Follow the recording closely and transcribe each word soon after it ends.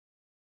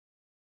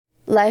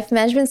Life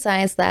Management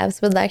Science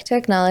Labs would like to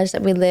acknowledge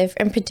that we live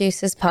and produce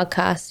this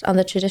podcast on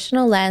the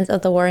traditional lands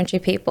of the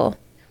Wurundjeri people.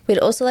 We'd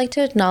also like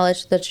to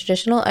acknowledge the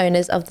traditional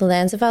owners of the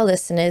lands of our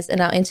listeners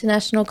and our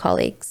international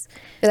colleagues.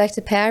 We'd like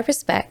to pay our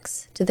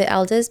respects to the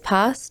elders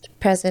past,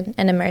 present,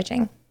 and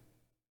emerging.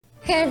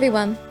 Hey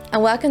everyone,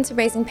 and welcome to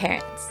Raising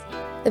Parents,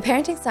 the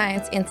Parenting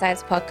Science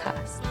Insights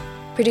podcast,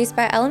 produced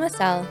by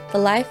LMSL, the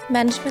Life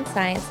Management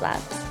Science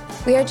Labs.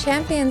 We are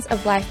champions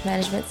of life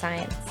management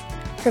science,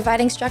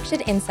 providing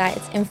structured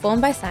insights informed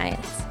by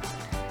science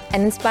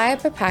and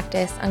inspired by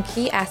practice on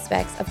key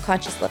aspects of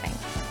conscious living.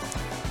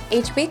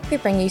 Each week, we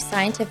bring you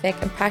scientific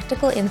and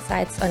practical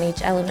insights on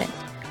each element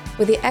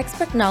with the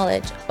expert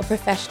knowledge of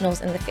professionals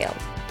in the field.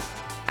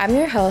 I'm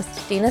your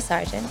host, Dina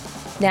Sargent.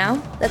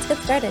 Now, let's get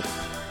started.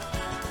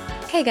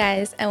 Hey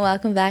guys, and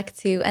welcome back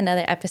to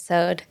another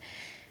episode.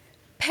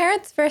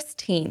 Parents versus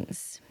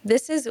teens.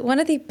 This is one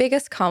of the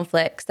biggest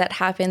conflicts that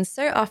happens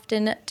so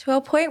often to a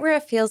point where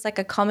it feels like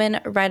a common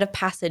rite of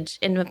passage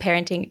in the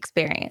parenting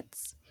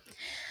experience.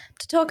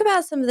 To talk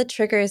about some of the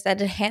triggers that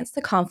enhance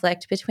the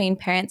conflict between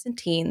parents and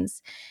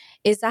teens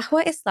is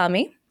Zahwa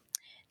Islami.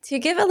 To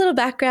give a little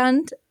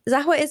background,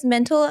 Zahwa is a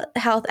mental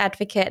health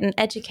advocate and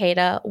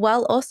educator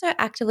while also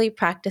actively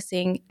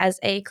practicing as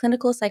a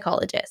clinical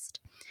psychologist.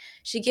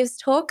 She gives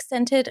talks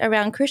centered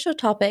around crucial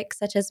topics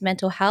such as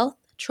mental health,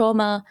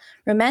 trauma,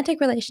 romantic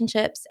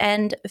relationships,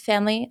 and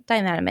family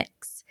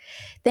dynamics.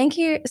 Thank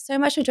you so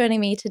much for joining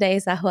me today,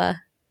 Zahwa.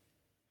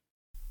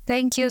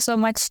 Thank you so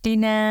much,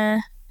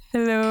 Dina.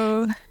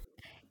 Hello.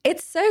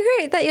 It's so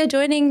great that you're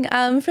joining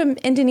from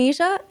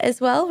Indonesia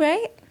as well,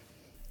 right?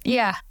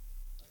 Yeah.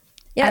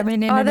 I'm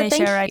in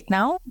Indonesia right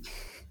now.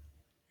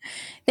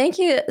 Thank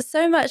you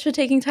so much for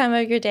taking time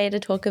out of your day to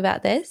talk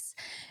about this.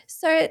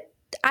 So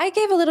I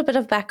gave a little bit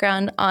of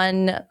background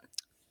on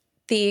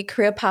the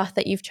career path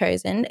that you've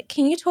chosen.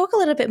 Can you talk a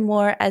little bit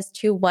more as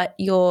to what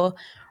your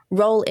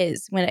role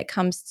is when it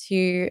comes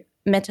to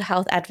mental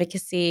health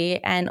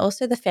advocacy and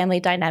also the family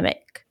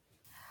dynamic?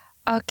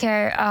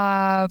 Okay.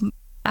 I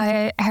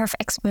have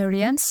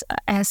experience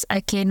as a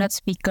keynote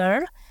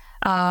speaker.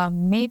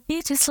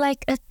 Maybe just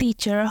like a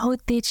teacher who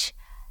teach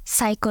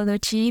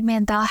psychology,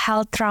 mental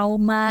health,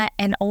 trauma,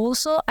 and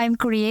also I'm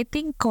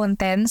creating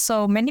content.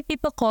 So many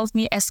people call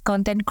me as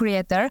content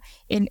creator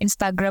in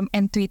Instagram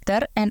and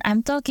Twitter, and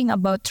I'm talking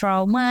about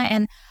trauma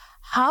and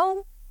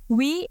how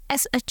we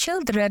as a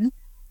children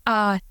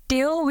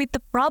deal with the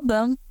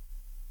problem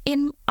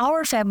in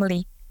our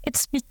family.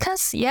 It's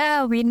because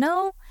we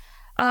know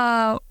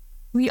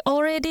we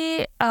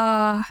already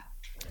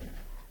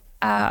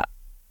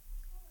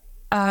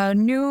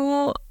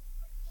knew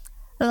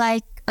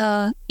like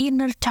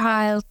inner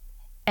child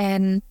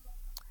and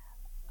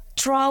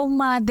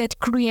trauma that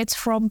creates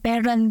from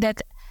parent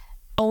that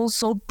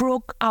also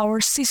broke our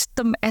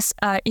system as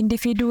an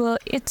individual.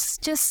 It's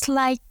just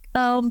like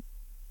a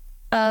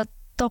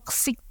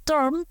toxic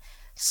term.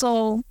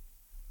 So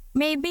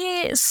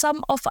maybe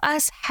some of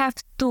us have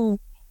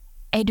to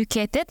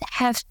educate it,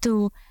 have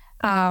to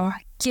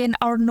gain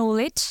our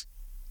knowledge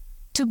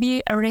to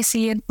be a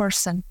resilient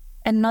person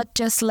and not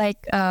just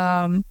like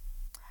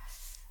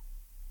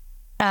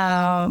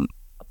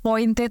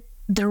pointed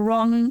the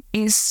wrong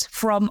is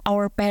from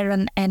our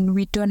parent and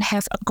we don't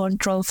have a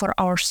control for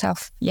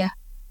ourselves. Yeah.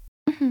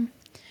 Mm-hmm.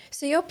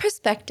 So your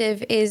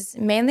perspective is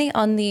mainly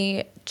on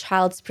the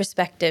child's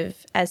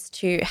perspective as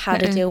to how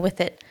to deal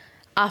with it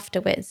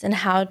afterwards and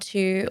how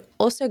to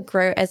also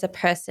grow as a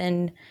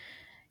person,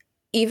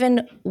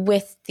 even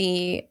with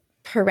the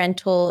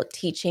parental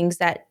teachings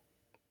that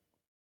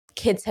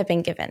kids have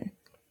been given.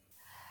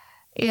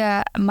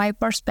 Yeah, my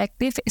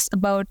perspective is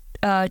about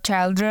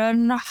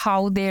children,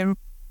 how they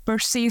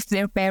perceive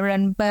their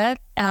parent. But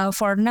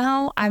for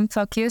now, I'm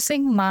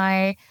focusing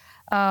my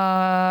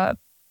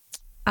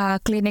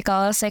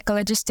clinical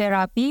psychologist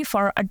therapy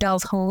for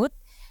adulthood.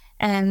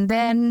 And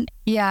then,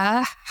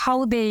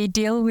 how they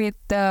deal with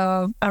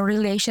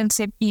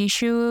relationship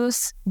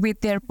issues with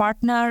their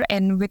partner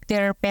and with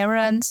their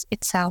parents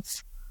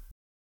itself.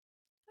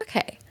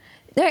 Okay.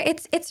 No,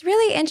 it's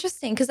really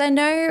interesting because I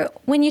know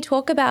when you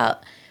talk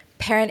about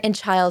parent and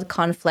child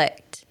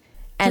conflict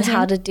and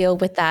how to deal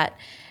with that,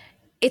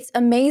 it's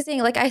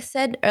amazing. Like I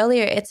said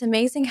earlier, it's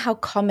amazing how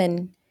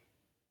common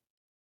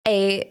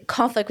a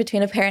conflict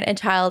between a parent and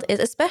child is,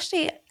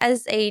 especially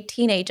as a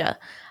teenager.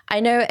 I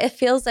know it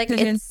feels like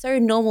it's so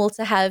normal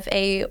to have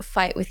a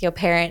fight with your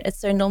parent. It's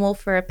so normal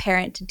for a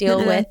parent to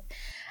deal with,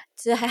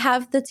 to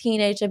have the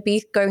teenager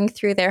be going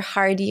through their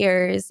hard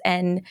years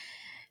and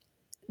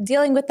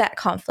dealing with that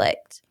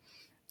conflict.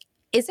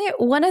 Is it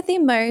one of the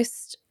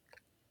most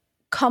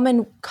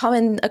common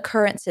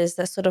occurrences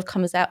that sort of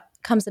comes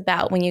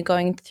about when you're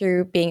going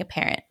through being a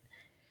parent?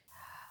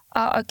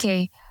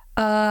 Okay.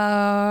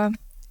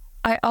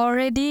 I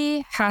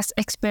already has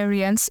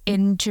experience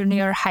in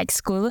junior high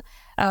school.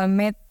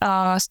 Met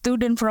a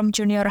student from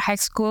junior high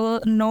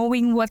school,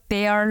 knowing what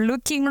they are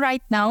looking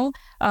right now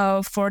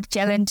for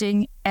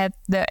challenging at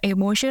the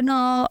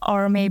emotional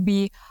or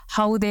maybe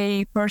how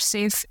they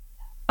perceive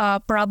a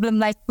problem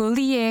like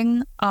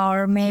bullying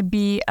or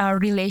maybe a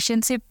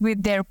relationship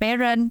with their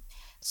parent,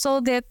 so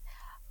that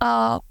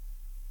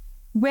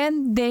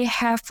when they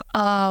have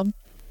a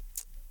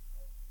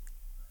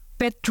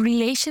bad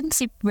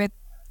relationship with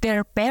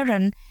their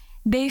parent,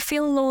 they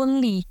feel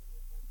lonely.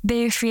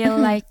 They feel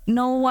like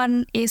no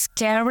one is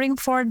caring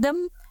for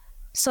them.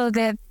 So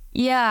that,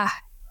 yeah,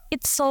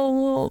 it's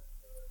so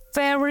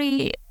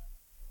very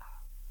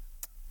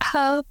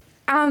uh,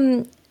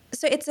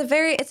 So it's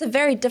a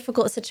very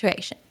difficult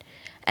situation,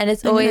 and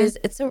it's always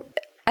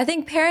I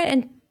think parent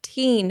and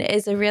teen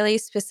is a really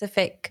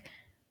specific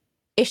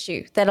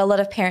issue that a lot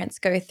of parents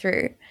go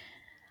through.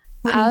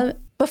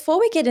 Before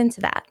we get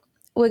into that,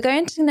 we're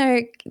going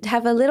to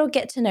have a little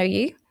get to know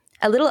you,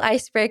 a little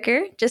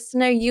icebreaker, just to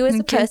know you as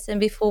a person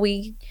before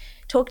we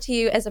talk to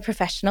you as a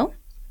professional.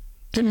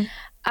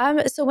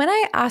 So when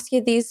I ask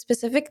you these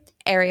specific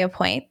area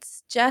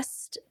points,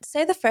 just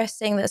say the first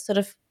thing that sort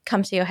of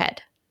comes to your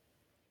head.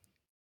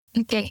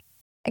 Okay.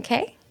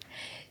 Okay.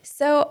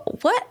 So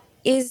what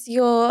is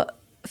your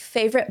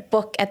favorite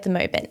book at the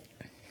moment?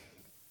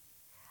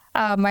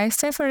 My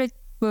favorite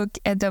book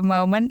at the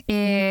moment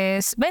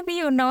is, maybe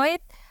you know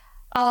it,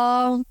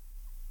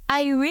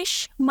 I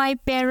Wish My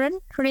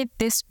Parent Read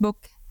This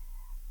Book,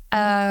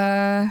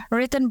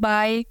 written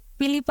by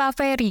Philippa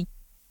Perry.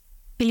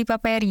 Philippa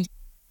Perry.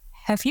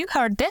 Have you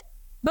heard that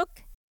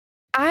book?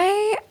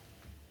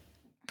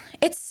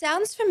 It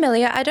sounds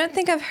familiar. I don't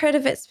think I've heard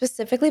of it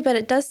specifically, but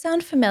it does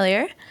sound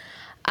familiar.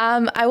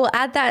 I will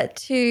add that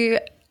to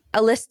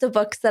a list of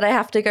books that I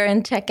have to go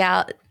and check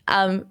out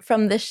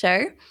from this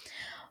show.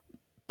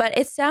 But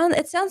it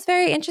sounds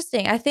very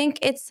interesting. I think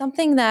it's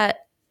something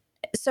that.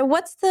 So,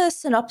 what's the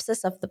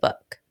synopsis of the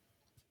book?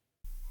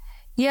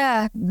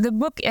 Yeah, the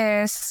book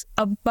is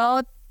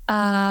about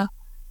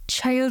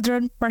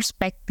children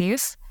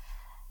perspective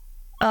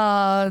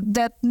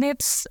that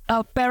needs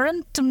a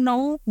parent to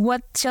know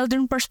what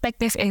children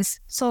perspective is,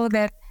 so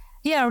that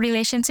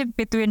relationship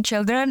between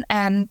children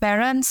and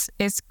parents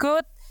is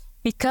good,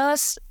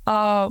 because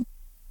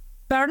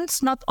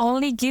parents not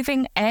only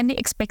giving any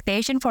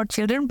expectation for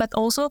children but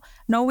also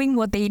knowing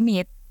what they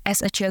need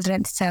as a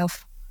children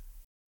itself.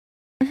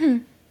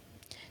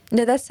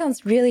 No, that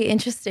sounds really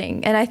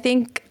interesting. And I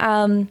think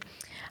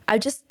I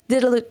just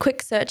did a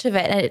quick search of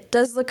it, and it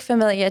does look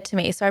familiar to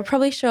me. So I'm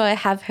probably sure I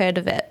have heard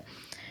of it.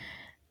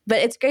 But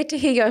it's great to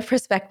hear your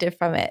perspective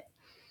from it.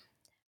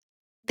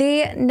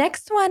 The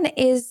next one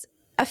is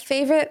a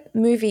favorite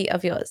movie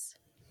of yours.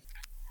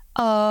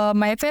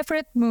 My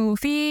favorite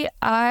movie,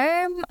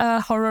 I'm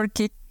a horror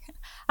geek.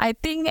 I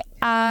think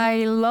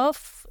I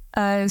love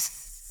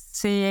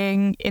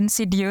seeing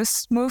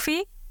Insidious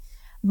movie.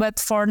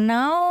 But for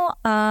now,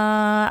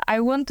 I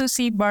want to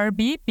see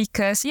Barbie,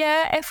 because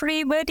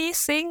everybody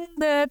sing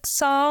that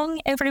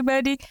song.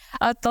 Everybody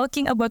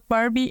talking about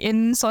Barbie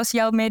in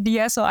social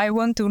media. So I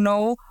want to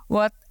know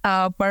what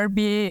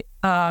Barbie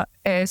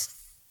is,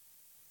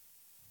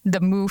 the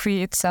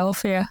movie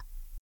itself. Yeah.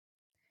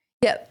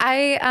 Yeah,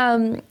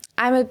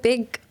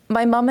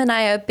 my mom and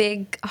I are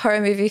big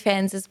horror movie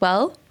fans as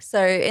well.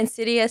 So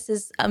Insidious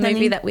is a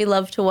movie that we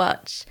love to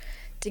watch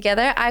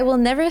together. I will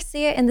never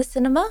see it in the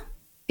cinema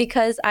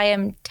because I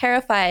am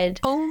terrified.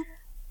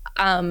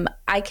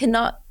 I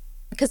cannot,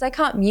 because I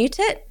can't mute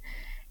it.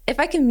 If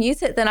I can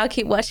mute it, then I'll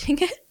keep watching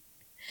it.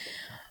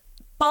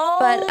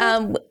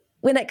 But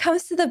when it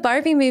comes to the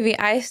Barbie movie,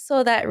 I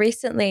saw that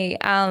recently,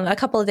 a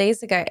couple of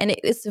days ago, and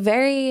it's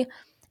very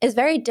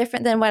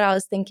different than what I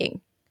was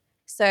thinking.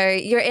 So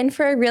you're in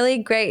for a really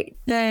great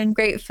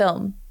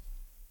film.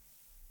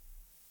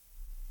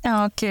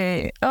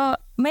 Okay.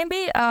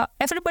 Maybe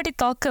everybody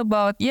talk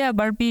about,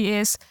 Barbie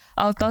is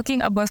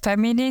talking about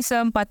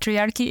feminism,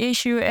 patriarchy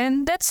issue,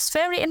 and that's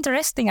very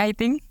interesting, I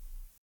think.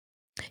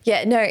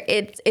 Yeah, no,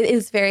 it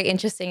is very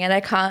interesting, and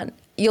I can't.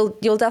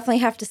 You'll definitely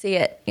have to see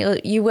it.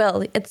 You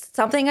will. It's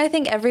something I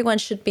think everyone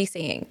should be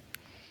seeing.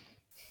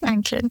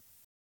 Thank you.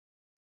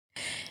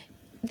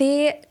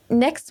 The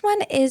next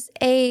one is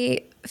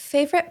a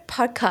favorite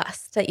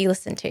podcast that you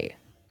listen to.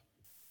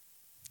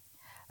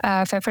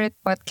 Favorite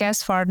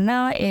podcast for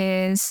now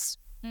is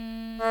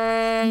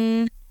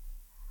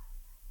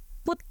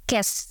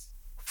podcast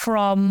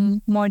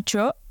from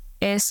Mojo.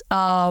 Is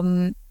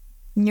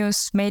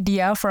news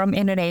media from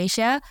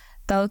Indonesia,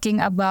 talking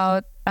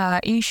about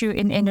issue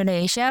in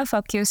Indonesia,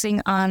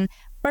 focusing on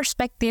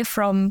perspective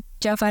from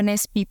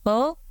Javanese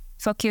people,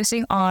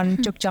 focusing on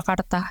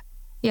Yogyakarta.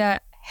 Yeah,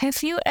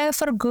 have you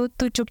ever go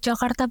to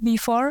Yogyakarta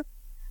before?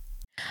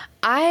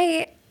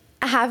 I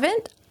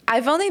haven't.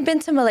 I've only been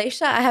to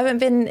Malaysia. I haven't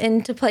been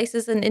into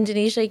places in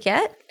Indonesia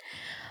yet.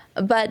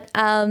 But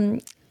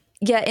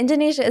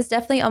Indonesia is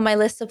definitely on my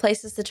list of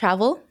places to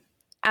travel.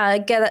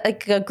 Get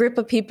a group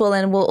of people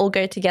and we'll all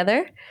go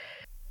together.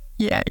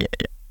 Yeah.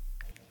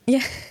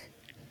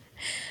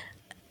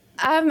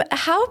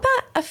 How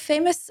about a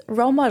famous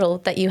role model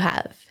that you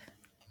have?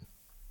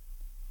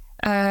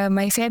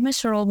 My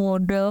famous role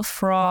model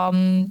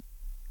from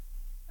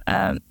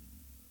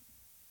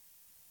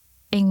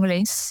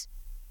English,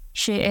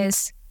 she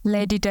is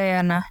Lady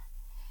Diana.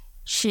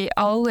 she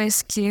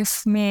always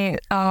gives me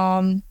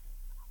a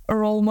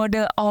role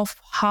model of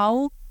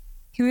how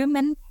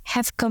women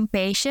have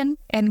compassion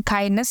and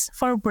kindness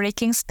for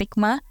breaking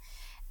stigma.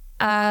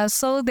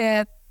 So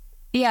that,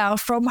 yeah,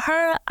 from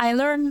her, I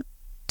learned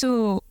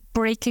to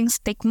breaking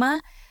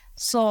stigma.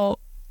 So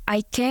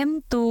I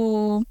came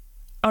to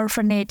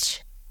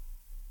orphanage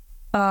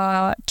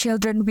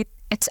children with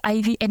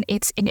HIV and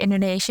AIDS in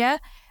Indonesia.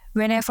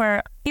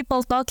 Whenever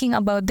people talking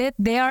about that,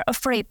 they are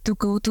afraid to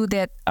go to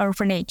that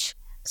orphanage.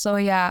 So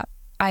yeah,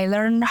 I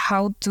learned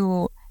how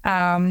to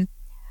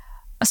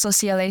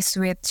socialize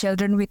with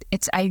children with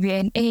HIV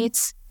and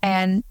AIDS.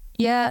 And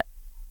yeah,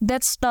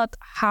 that's not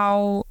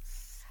how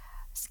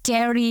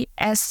scary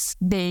as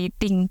they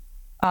think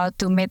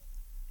to meet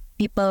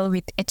people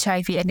with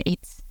HIV and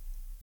AIDS.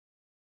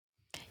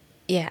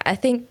 Yeah, I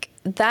think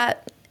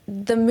that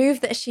the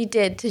move that she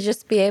did to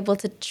just be able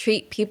to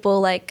treat people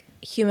like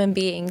human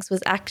beings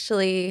was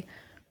actually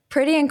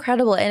pretty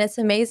incredible. And it's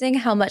amazing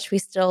how much we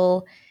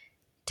still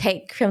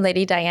take from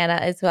Lady Diana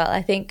as well.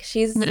 I think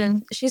she's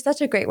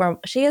such a great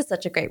she is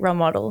such a great role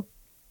model.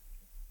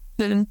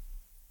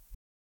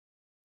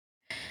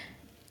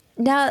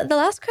 Now, the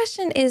last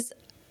question is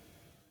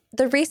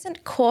the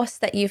recent course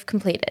that you've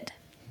completed.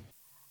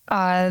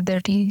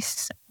 There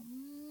is.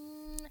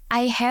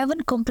 I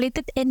haven't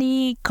completed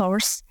any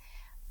course,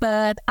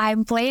 but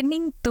I'm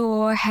planning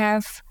to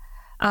have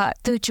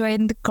to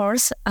join the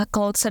course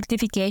called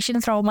Certification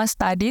Trauma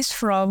Studies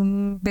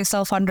from the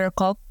Self-Founder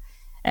Corp.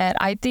 And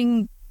I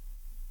think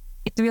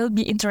it will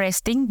be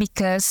interesting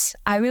because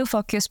I will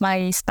focus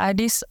my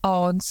studies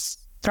on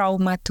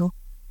trauma too.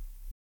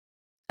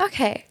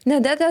 Okay. No,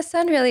 that does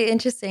sound really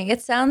interesting.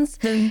 It's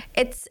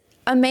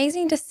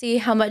amazing to see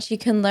how much you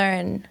can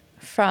learn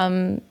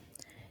from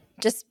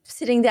just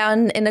sitting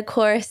down in a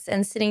course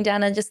and sitting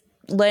down and just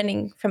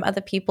learning from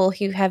other people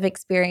who have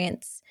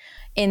experience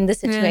in the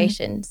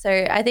situation.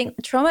 So I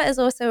think trauma is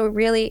also a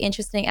really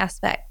interesting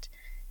aspect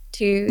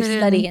to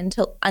study and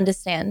to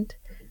understand.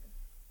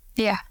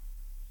 Yeah.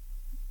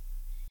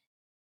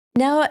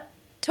 Now,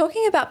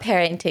 talking about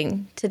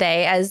parenting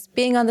today, as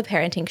being on the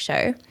parenting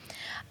show,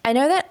 I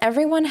know that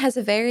everyone has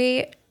a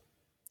very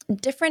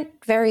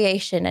different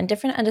variation and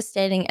different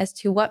understanding as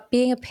to what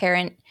being a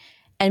parent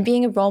and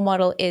being a role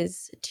model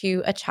is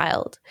to a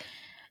child.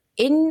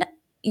 In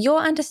your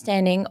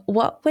understanding,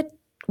 what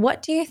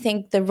do you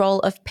think the role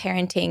of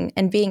parenting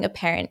and being a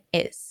parent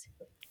is?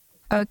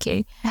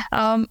 Okay.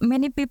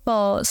 Many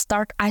people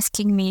start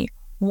asking me,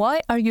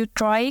 why are you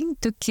trying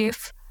to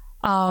give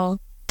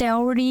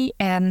theory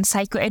and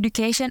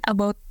psychoeducation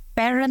about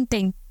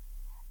parenting,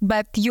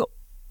 but you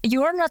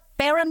are not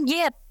parent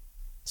yet,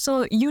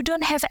 so you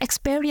don't have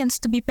experience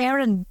to be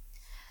parent.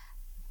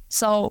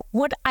 So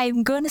what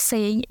I'm gonna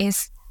say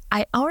is,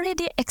 I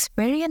already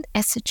experienced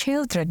as a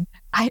children.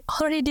 I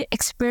already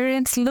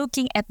experienced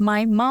looking at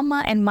my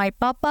mama and my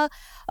papa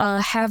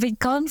having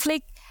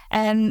conflict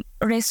and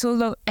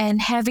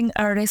and having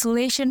a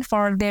resolution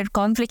for their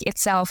conflict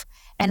itself.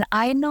 And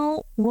I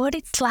know what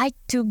it's like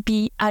to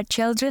be a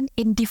children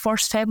in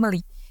divorced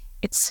family.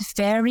 It's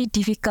very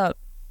difficult.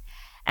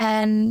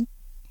 And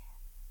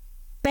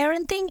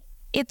parenting,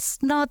 it's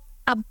not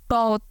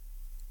about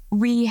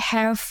we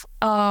have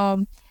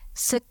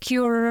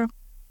secure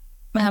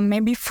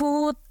maybe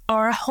food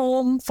or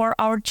home for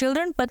our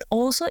children, but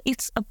also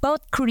it's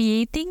about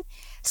creating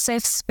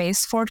safe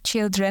space for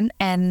children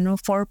and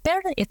for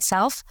parent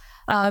itself,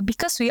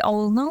 because we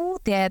all know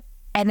that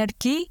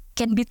energy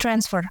can be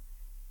transferred.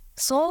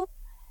 So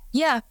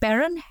yeah,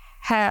 parent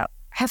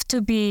have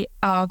to be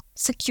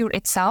secure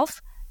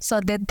itself so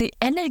that the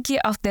energy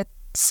of that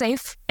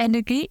safe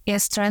energy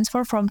is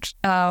transferred from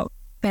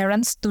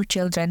parents to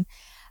children.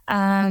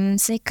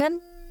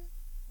 Second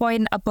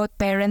point about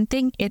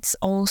parenting, it's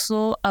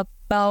also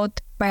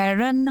about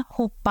parent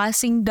who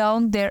passing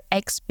down their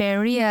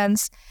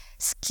experience,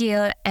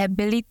 skill,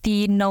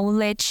 ability,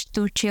 knowledge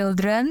to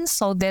children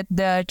so that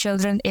the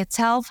children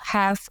itself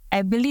have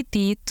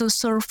ability to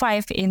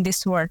survive in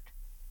this world.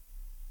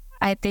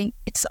 I think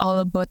it's all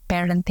about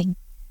parenting.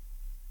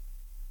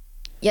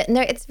 Yeah,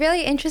 no, it's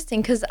really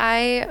interesting because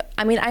I'm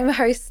a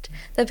host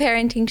the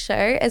parenting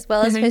show as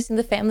well as hosting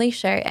the family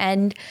show,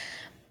 and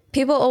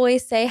people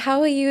always say,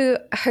 how are you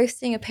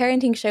hosting a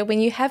parenting show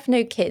when you have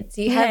no kids?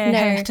 You have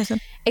no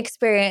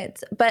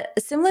experience. But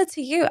similar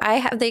to you, I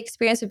have the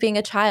experience of being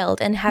a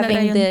child and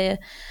having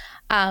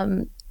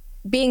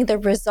being the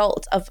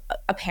result of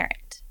a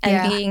parent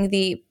and being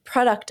the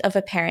product of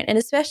a parent. And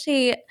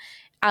especially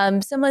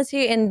similar to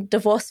you in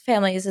divorced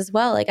families as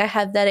well. Like I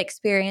have that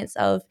experience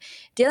of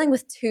dealing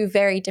with two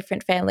very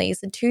different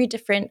families and two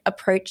different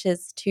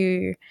approaches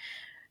to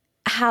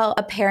how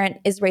a parent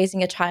is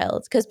raising a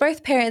child, because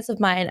both parents of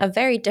mine are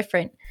very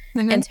different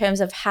in terms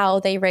of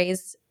how they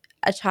raise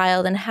a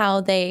child and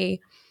how they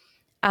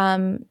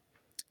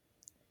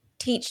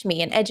teach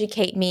me and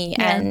educate me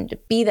and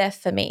be there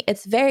for me.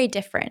 It's very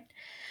different.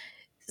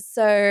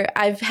 So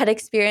I've had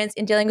experience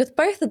in dealing with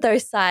both of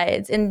those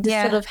sides and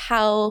just sort of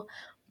how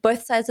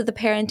both sides of the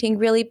parenting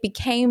really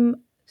became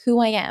who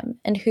I am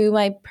and who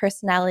my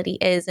personality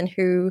is and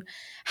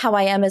how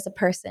I am as a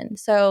person.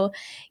 So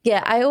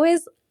yeah, I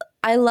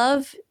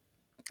love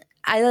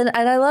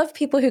I love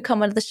people who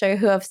come onto the show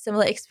who have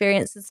similar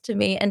experiences to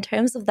me in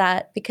terms of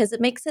that, because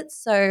it makes it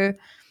so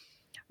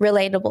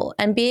relatable.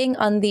 And being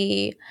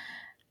the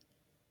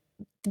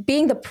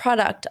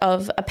product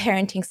of a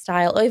parenting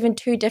style, or even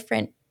two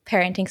different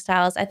parenting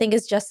styles, I think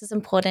is just as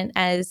important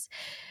as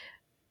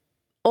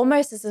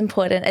almost as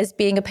important as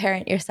being a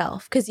parent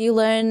yourself, because you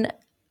learn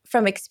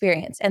from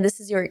experience, and this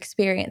is your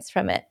experience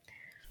from it.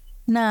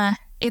 Nah,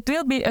 it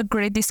will be a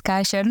great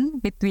discussion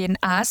between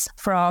us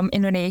from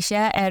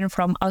Indonesia and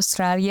from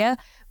Australia,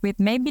 with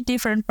maybe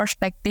different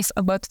perspectives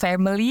about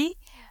family,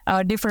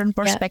 different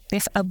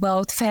perspective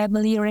about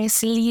family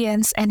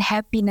resilience and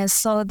happiness,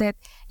 so that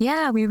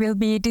we will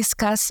be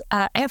discuss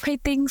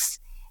everything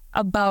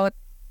about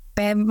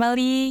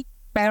family,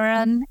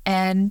 parent,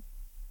 and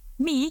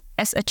me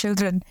as a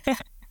children.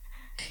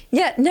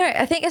 Yeah, no,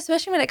 I think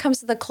especially when it comes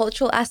to the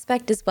cultural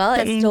aspect as well,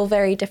 it's still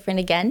very different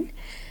again.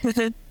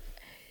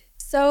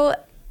 So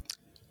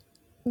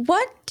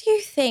what do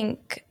you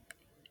think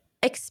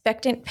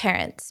expectant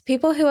parents,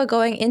 people who are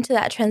going into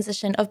that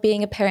transition of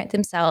being a parent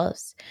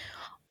themselves,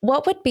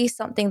 what would be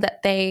something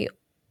that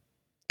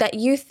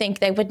you think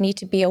they would need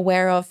to be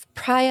aware of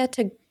prior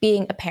to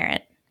being a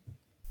parent?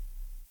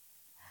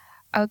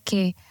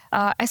 Okay,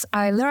 as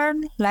I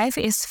learned, life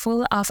is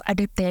full of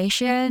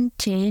adaptation,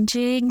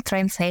 changing,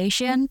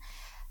 transition.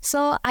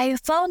 So I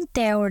found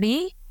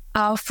theory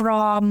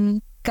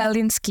from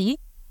Galinsky.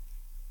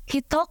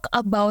 He talked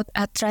about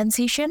a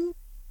transition,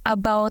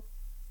 about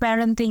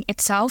parenting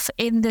itself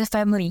in the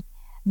family.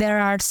 There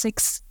are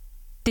 6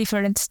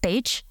 different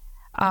stages.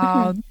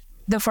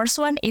 The first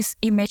one is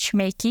image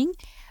making,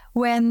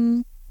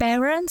 when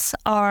parents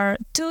or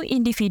 2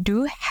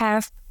 individuals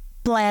have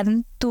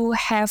planned to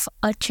have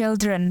a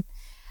children.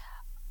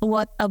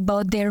 What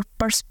about their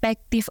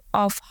perspective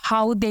of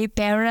how they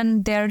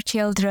parent their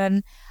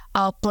children,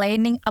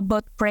 planning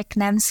about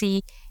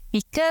pregnancy?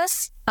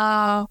 Because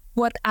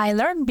what I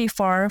learned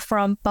before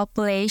from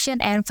population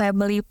and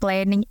family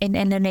planning in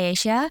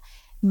Indonesia,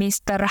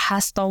 Mr.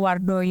 Hasto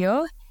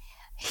Wardoyo,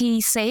 he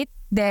said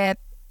that,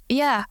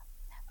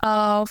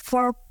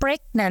 for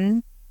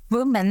pregnant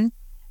women,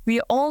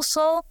 we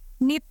also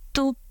need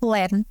to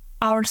plan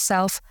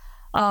ourselves,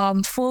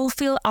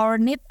 fulfill our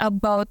need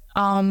about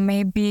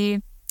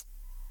maybe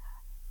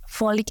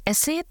folic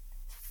acid,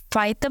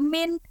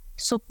 vitamin,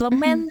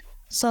 supplement,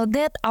 so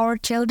that our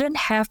children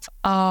have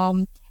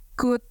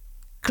good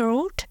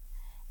growth,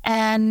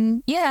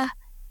 and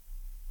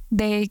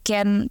they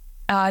can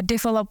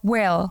develop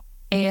well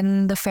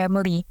in the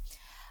family.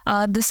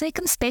 The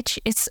second stage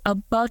is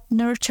about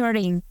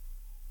nurturing,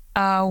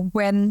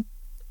 when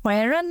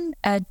parents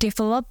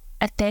develop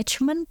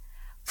attachment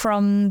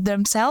from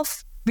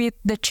themselves with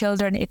the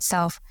children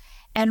itself.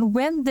 And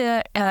when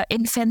the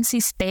infancy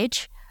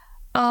stage,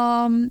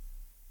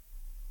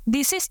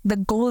 this is the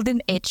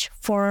golden age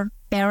for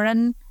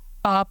parent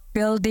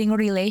building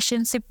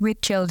relationship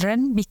with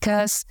children,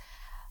 because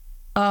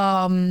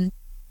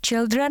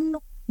children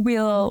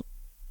will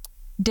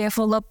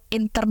develop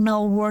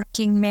internal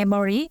working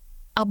memory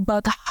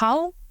about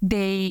how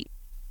they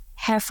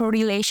have a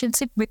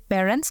relationship with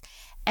parents,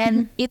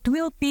 and it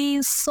will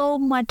be so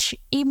much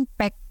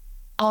impact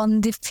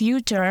on the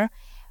future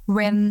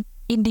when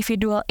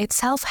individual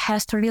itself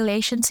has a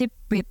relationship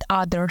with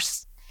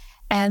others.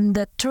 And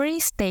the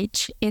third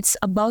stage is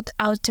about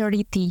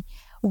authority,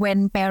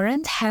 when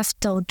parents have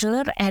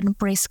toddler and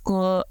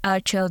preschool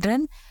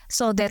children,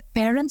 so that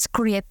parents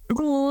create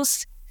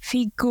rules,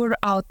 figure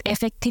out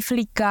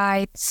effectively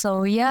guide.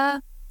 So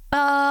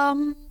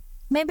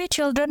maybe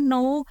children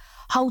know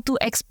how to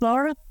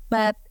explore,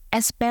 but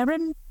as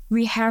parents,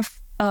 we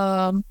have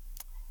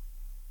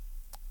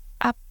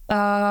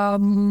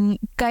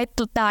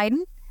guideline,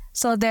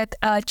 so that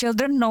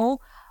children know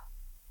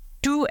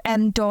do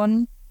and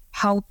don't,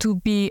 how to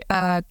be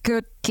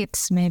good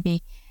kids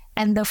maybe.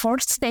 And the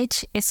fourth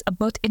stage is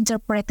about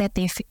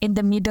interpretative. In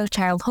the middle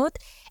childhood,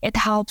 it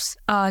helps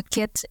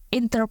kids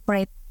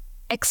interpret,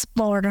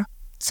 explore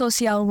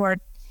social world.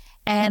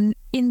 And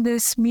in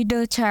this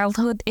middle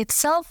childhood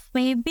itself,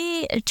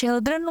 maybe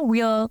children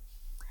will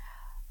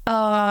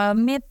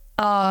meet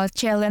a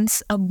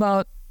challenge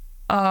about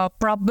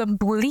problem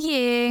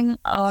bullying,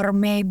 or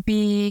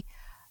maybe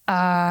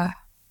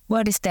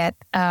what is that?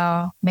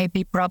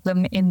 Maybe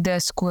problem in the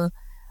school,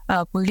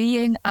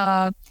 bullying,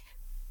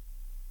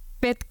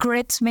 bad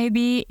grades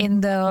maybe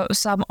in the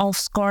some of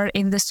score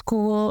in the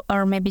school,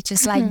 or maybe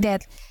just like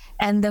that.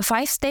 And the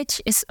 5th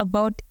stage is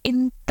about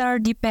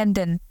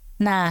interdependent.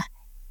 Nah,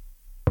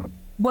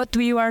 what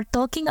we are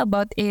talking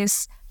about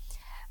is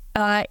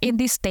in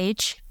this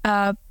stage,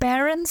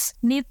 parents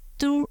need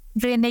to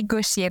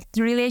renegotiate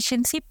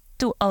relationship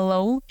to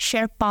allow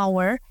share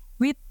power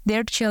with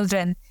their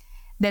children.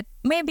 That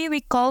maybe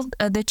we call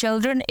the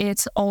children,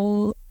 it's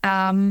all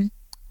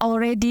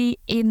already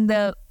in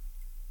the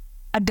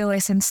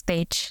adolescent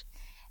stage.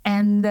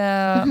 And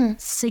the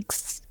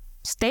 6th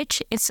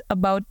stage is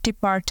about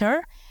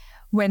departure,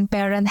 when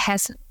parent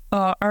has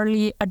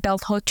early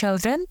adulthood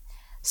children.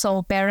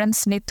 So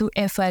parents need to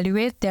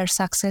evaluate their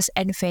success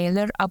and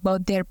failure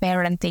about their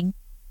parenting.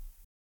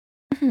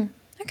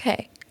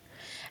 Okay.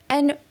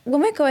 And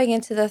when we're going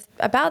into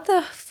about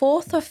the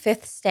fourth or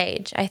fifth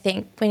stage, I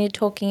think, when you're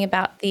talking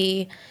about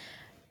the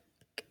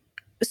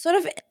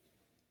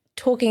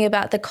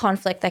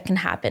conflict that can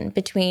happen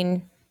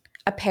between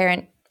a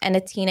parent and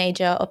a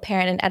teenager or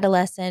parent and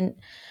adolescent,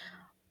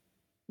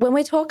 when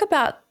we talk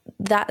about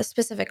that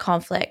specific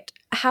conflict,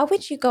 how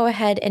would you go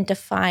ahead and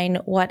define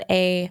what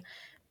a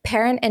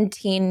parent and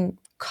teen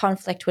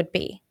conflict would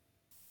be?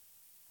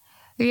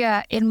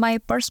 Yeah, in my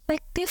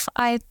perspective,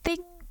 I think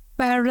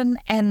parent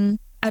and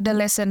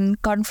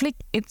adolescent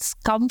conflict it's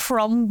come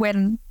from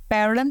when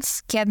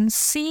parents can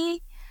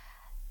see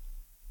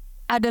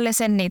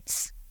adolescent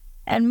needs,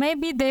 and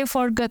maybe they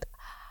forgot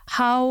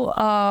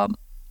how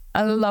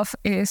love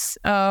is,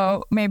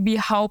 maybe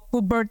how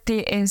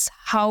puberty is,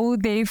 how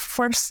they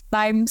first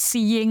time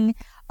seeing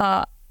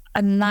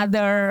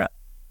another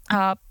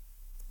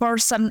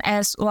person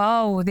as,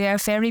 wow, they are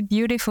very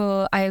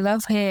beautiful, I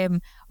love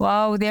him,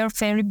 wow, they're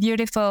very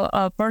beautiful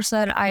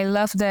person, I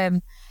love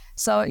them.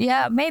 So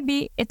yeah,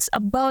 maybe it's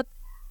about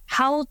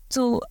how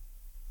to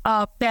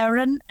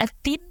parent a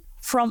teen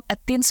from a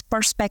teen's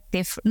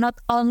perspective, not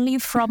only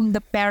from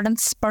the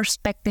parents'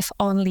 perspective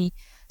only,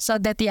 so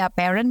that yeah,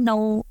 parents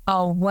know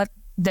what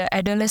the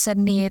adolescent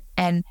need,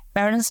 and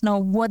parents know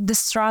what the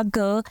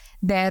struggle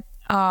that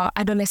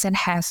adolescent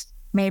has.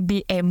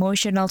 Maybe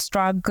emotional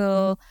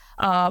struggle,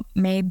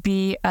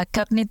 maybe a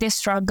cognitive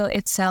struggle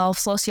itself,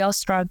 social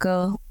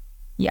struggle.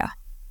 Yeah.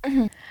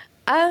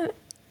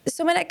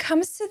 So when it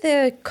comes to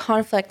the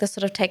conflict that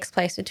sort of takes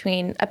place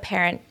between a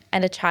parent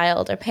and a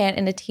child, or parent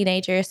and a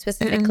teenager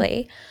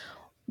specifically,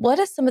 what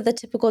are some of the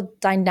typical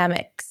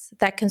dynamics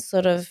that can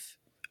sort of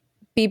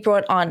be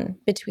brought on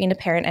between a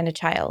parent and a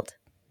child?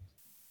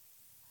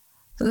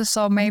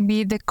 So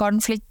maybe the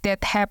conflict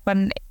that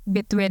happen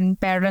between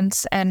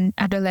parents and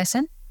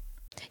adolescent.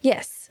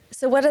 Yes.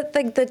 So what are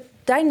the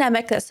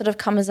dynamic that sort of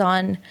comes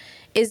on?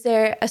 Is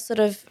there a sort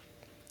of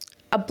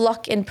a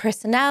block in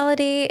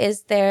personality?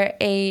 Is there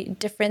a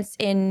difference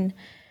in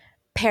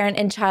parent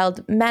and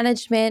child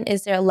management?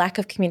 Is there a lack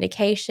of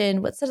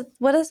communication?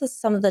 What are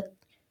some of the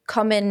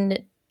common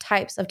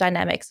types of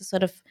dynamics that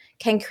sort of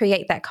can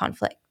create that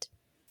conflict?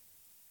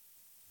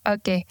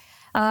 Okay.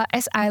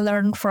 As I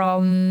learned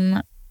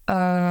from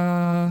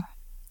my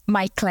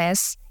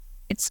class,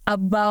 it's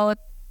about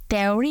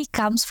theory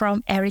comes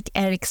from Erik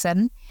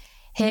Erikson.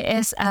 He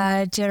is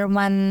a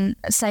German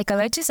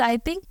psychologist, I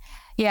think.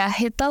 Yeah,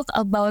 he talked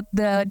about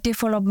the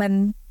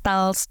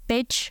developmental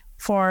stage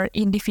for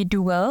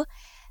individual.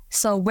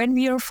 So when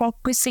we are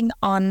focusing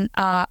on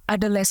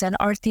adolescent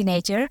or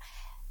teenager,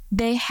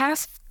 they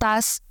have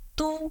task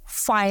to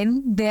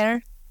find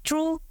their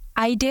true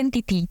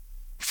identity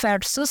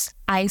versus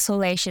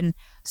isolation.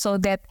 So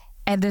that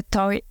and the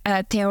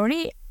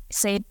theory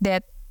said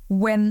that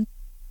when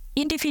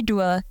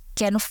individual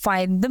can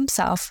find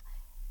themselves,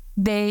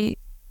 they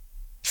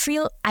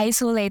feel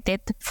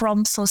isolated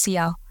from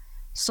social.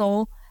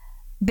 So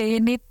they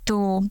need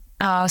to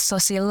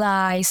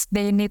socialize,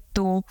 they need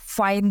to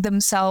find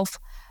themselves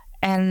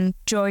and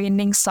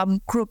joining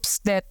some groups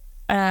that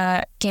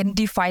can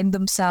define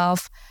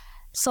themselves.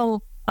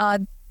 So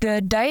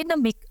the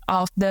dynamic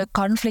of the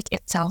conflict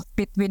itself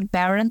between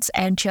parents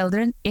and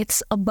children,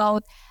 it's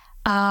about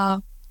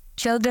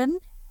children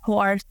who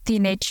are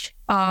teenager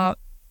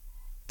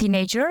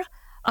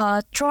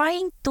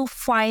trying to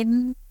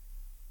find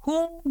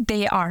who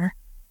they are,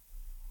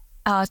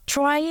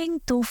 trying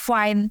to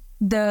find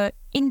the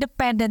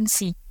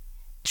independency,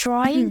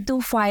 trying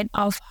to find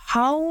of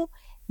how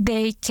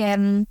they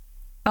can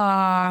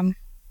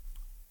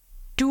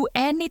do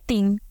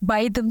anything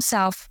by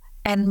themselves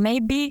and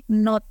maybe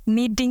not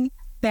needing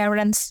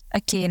parents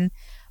again.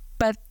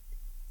 But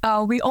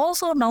we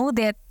also know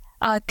that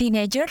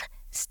teenagers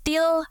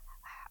still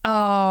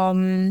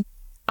under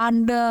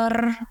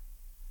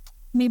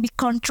maybe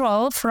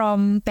control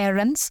from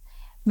parents,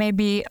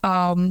 maybe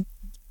knowing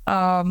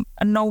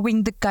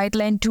the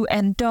guideline do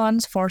and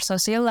don'ts for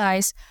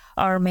socialize,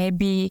 or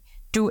maybe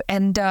do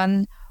and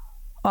done,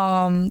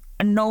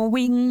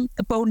 knowing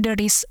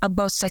boundaries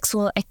about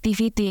sexual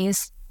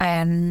activities,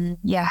 and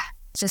yeah,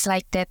 just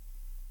like that.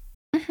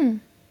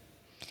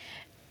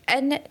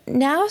 And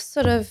now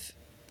sort of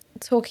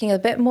talking a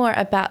bit more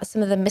about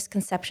some of the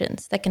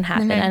misconceptions that can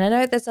happen. And I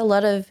know there's a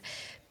lot of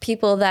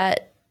people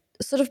that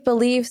sort of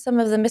believe some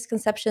of the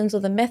misconceptions or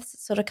the myths that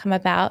sort of come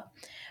about.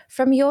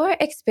 From your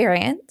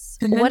experience,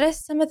 what are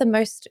some of the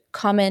most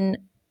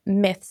common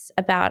myths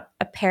about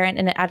a parent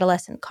and an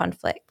adolescent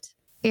conflict?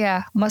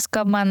 Yeah, most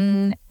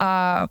common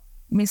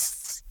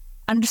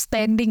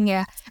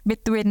misunderstanding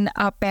between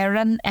a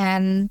parent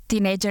and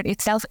teenager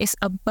itself is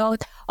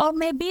about, or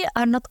maybe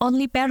not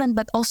only parent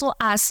but also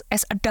us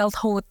as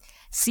adulthood,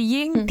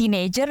 seeing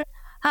teenager,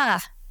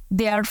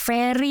 they are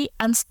very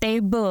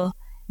unstable,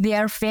 they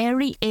are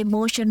very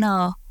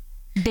emotional,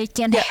 they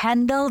can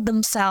handle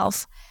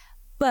themselves.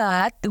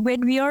 But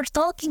when we are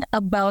talking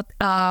about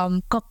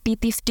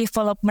cognitive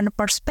development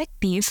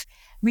perspective,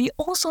 we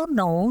also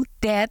know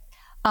that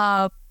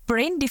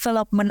brain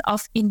development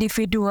of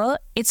individual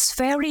it's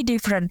very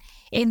different.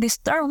 In this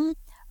term,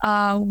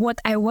 what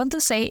I want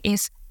to say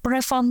is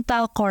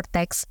prefrontal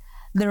cortex,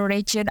 the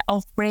region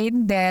of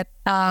brain that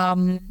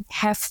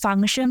have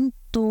function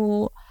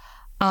to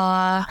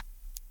uh,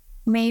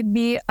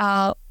 maybe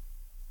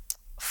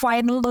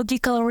find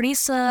logical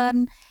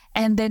reason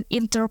and then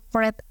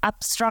interpret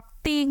abstract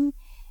thing.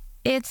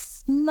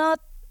 It's not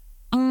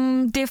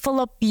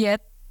developed yet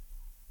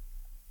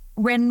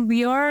when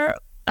we are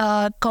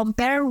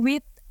compare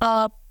with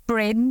a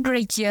brain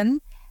region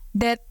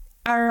that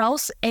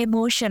arouse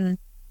emotion.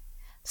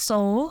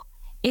 So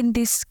in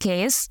this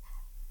case,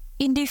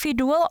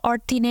 individual or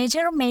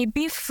teenager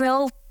maybe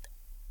felt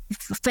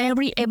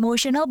very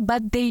emotional,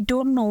 but they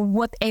don't know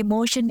what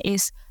emotion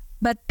is,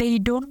 but they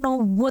don't know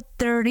what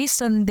the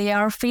reason they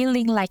are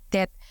feeling like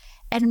that.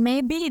 And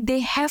maybe they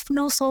have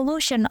no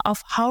solution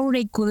of how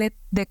regulate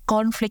the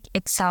conflict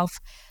itself.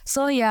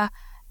 So yeah,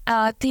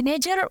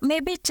 teenager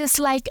maybe just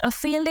like a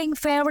feeling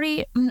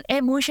very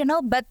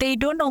emotional, but they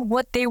don't know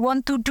what they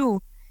want to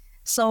do.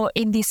 So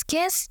in this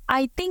case,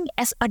 I think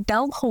as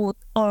adulthood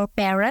or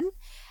parent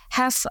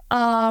have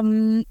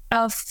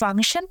a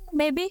function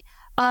maybe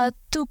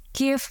to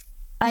give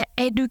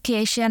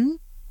education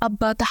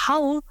about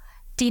how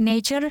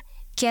teenager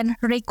can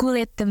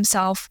regulate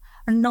themselves,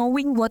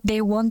 knowing what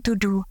they want to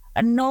do,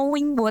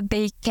 knowing what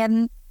they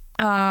can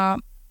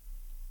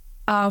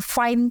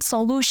find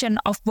solution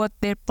of what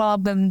their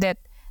problem that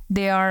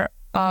they are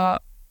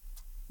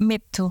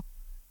meet to.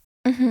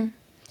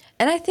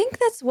 And I think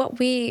that's what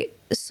we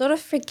sort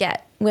of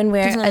forget when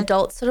we're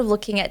adults, sort of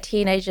looking at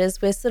teenagers.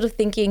 We're sort of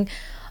thinking,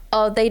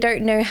 oh, they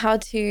don't know how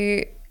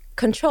to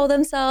control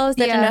themselves.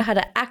 They don't know how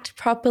to act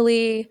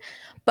properly.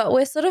 But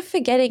we're sort of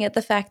forgetting at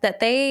the fact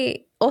that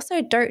they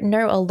also don't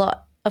know a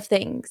lot of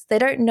things. They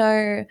don't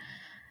know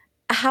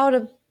how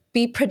to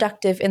be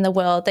productive in the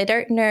world. They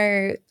don't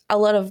know a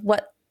lot of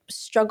what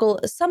struggle,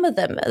 some of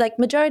them, like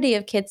majority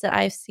of kids that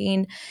I've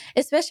seen,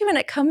 especially when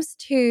it comes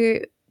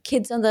to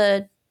kids on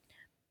the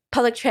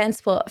public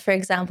transport, for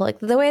example, like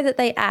the way that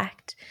they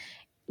act,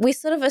 we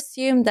sort of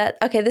assume that,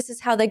 okay, this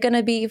is how they're going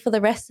to be for the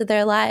rest of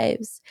their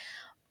lives.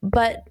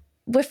 But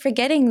we're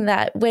forgetting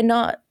that we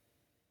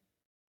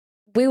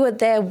were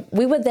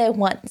there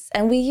once,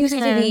 and we used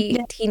to be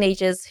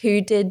teenagers who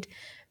did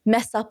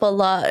mess up a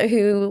lot,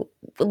 who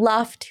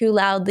laughed too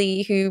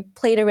loudly, who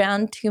played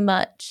around too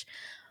much.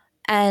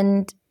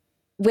 And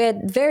we're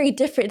very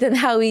different than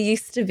how we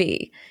used to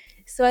be.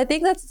 So I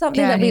think that's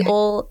something that we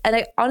all, and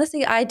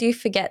I do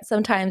forget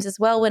sometimes as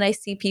well when I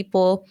see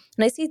people,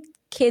 when I see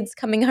kids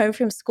coming home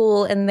from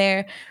school and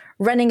they're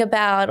running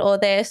about or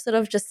they're sort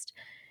of just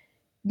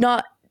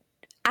not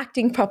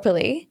acting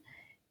properly.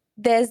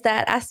 There's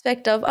that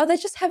aspect of, oh, they're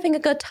just having a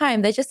good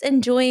time. They're just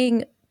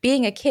enjoying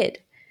being a kid.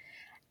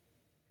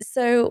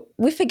 So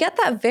we forget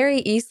that very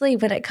easily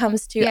when it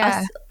comes to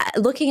us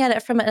looking at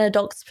it from an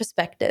adult's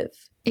perspective.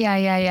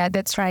 Yeah,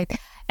 that's right.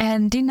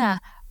 And Dina,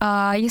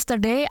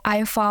 yesterday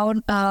I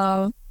found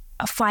a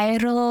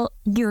viral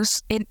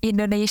news in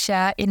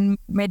Indonesia in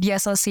media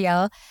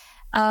sosial.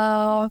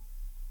 There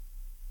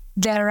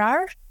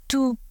are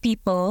two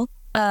people,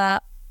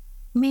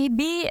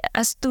 maybe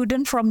a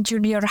student from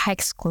junior high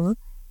school,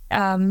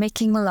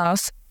 making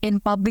love in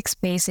public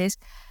spaces.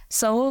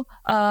 So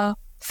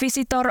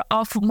visitor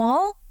of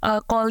mall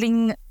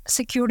calling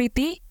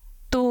security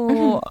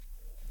to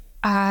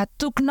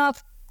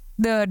knock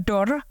the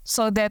door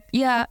so that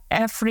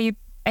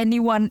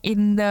anyone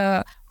in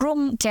the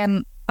room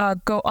can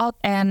go out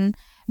and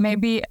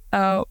maybe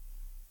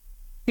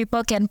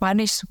people can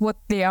punish what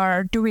they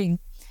are doing.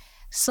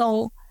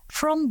 So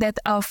from that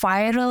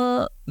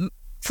viral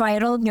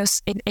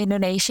news in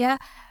Indonesia,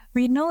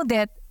 we know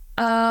that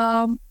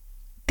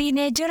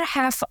teenagers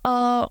have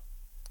a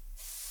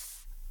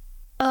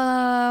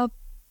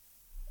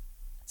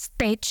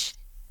stage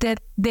that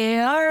they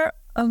are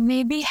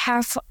maybe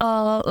have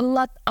a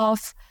lot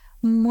of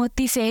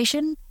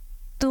motivation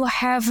to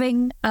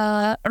having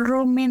a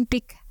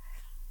romantic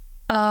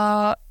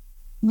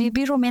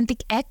maybe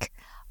romantic act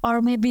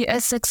or maybe a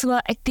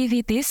sexual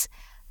activities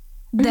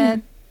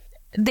that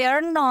they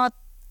are not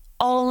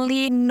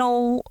only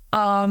know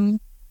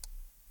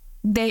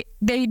they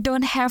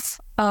don't have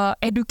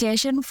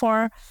education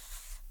for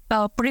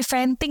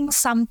preventing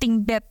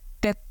something that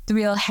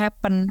will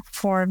happen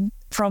from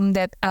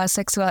that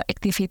sexual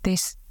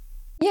activities.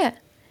 Yeah,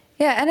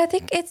 and I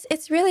think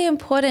it's really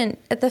important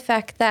at the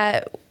fact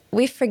that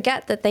we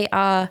forget that they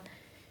are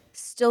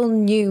still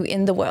new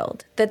in the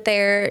world, that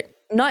they're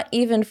not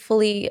even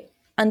fully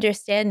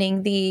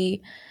understanding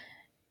the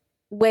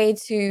way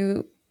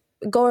to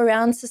go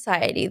around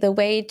society, the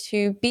way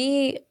to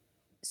be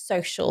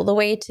social, the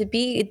way to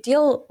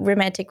deal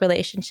romantic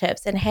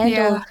relationships and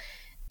handle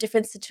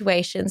different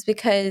situations,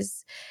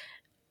 because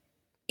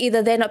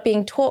either they're not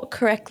being taught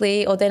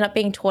correctly or they're not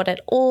being taught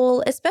at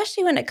all,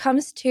 especially when it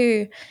comes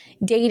to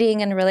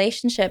dating and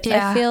relationships.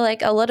 I feel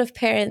like a lot of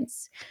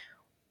parents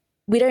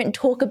we don't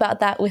talk about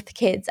that with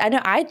kids. I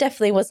know I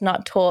definitely was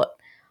not taught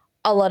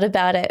a lot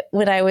about it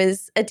when I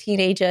was a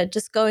teenager,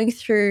 just going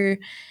through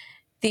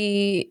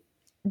the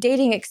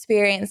dating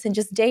experience and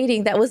just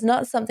dating. That was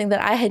not something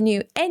that I had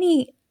knew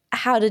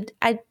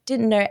I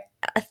didn't know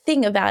a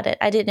thing about it.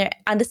 I didn't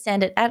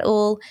understand it at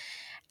all.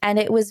 And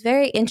it was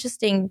very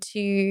interesting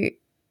to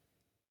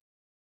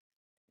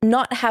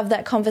not have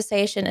that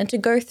conversation and to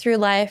go through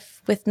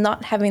life with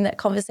not having that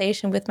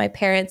conversation with my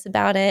parents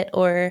about it,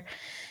 or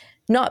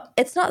not.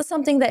 It's not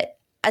something that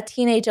a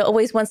teenager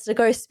always wants to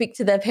go speak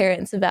to their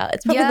parents about.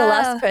 It's probably the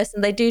last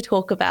person they do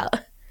talk about.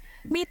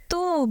 Me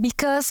too,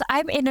 because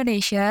I'm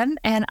Indonesian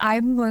and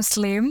I'm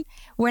Muslim.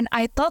 When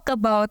I talk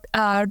about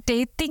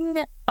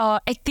dating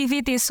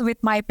activities with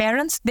my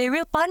parents, they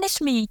will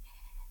punish me.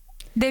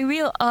 They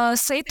will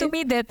say to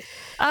me that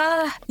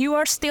you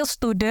are still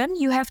student,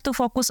 you have to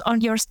focus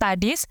on your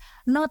studies,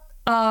 not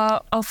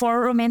for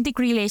romantic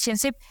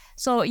relationship.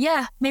 So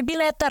yeah, maybe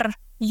later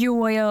you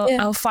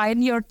will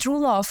find your true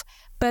love.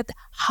 But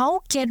how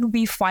can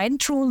we find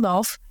true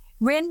love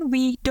when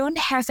we don't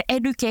have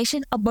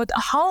education about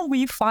how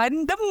we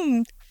find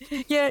them?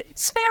 Yeah,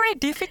 it's very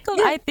difficult,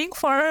 I think,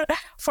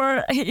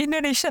 for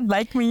Indonesian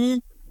like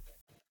me.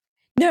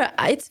 No,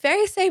 it's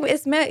very same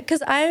as me,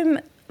 because I'm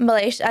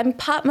Malaysian. I'm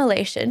part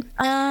Malaysian.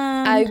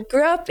 I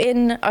grew up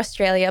in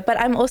Australia, but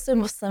I'm also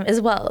Muslim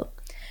as well.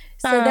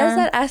 So there's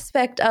that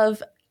aspect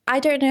of, I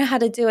don't know how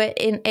to do it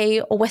in a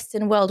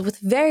Western world with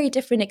very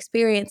different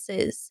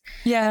experiences.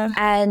 Yeah.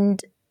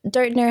 And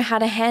don't know how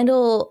to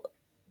handle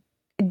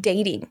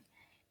dating,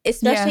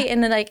 especially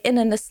in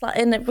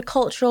a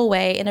cultural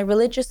way, in a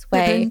religious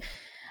way.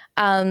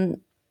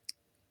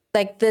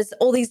 Like there's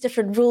all these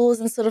different rules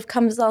and sort of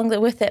comes along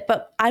with it,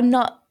 but I'm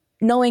not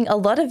knowing a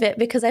lot of it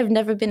because I've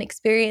never been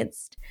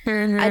experienced.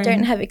 I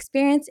don't have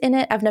experience in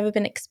it. I've never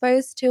been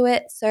exposed to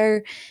it.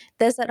 So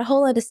there's that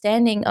whole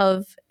understanding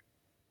of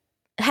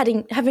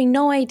having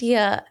no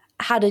idea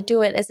how to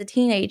do it as a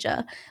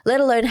teenager, let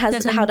alone how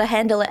to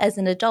handle it as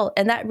an adult.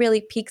 And that really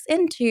peeks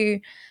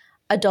into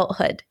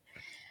adulthood.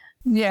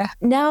 Yeah.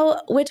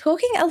 Now we're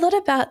talking a lot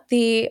about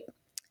the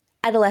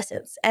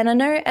adolescence. And I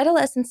know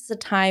adolescence is a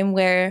time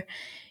where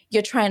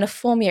you're trying to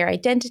form your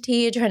identity,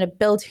 you're trying to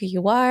build who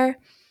you are.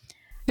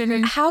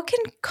 How can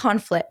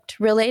conflict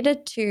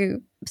related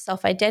to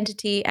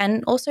self-identity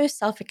and also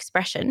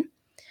self-expression,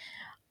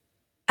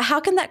 how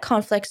can that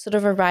conflict sort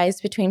of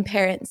arise between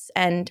parents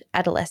and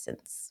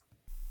adolescents?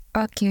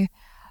 Okay.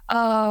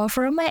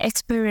 From my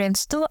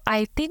experience too,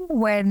 I think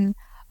when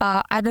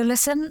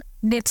adolescent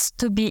needs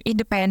to be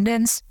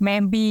independent,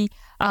 maybe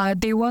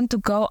they want to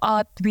go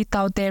out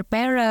without their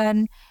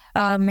parent,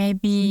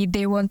 maybe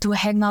they want to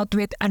hang out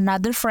with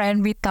another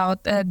friend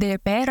without their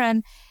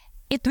parent.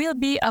 It will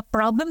be a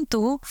problem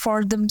too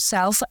for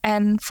themselves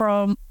and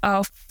for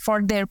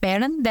their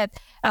parent, that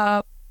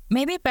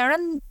maybe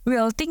parent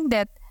will think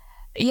that,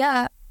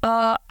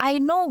 I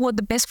know what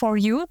the best for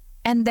you,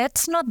 and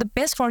that's not the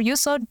best for you,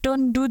 so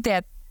don't do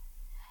that.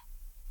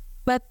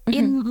 But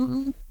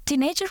in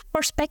teenager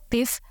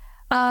perspective,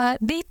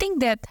 they think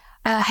that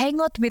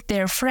hang out with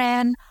their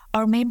friend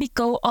or maybe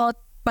go out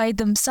by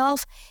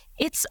themselves,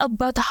 it's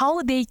about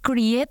how they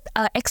create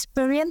an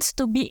experience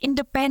to be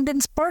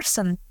independent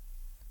person.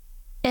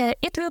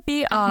 It will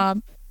be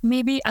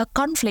maybe a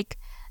conflict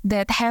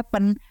that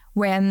happen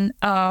when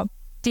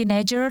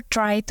teenager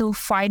try to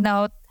find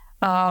out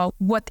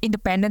what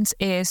independence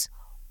is,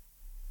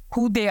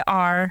 who they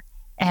are,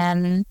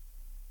 and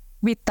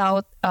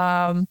without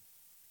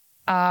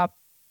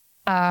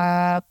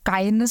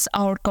kindness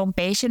or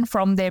compassion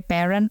from their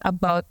parent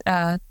about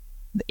the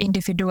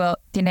individual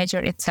teenager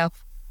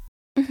itself.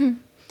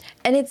 And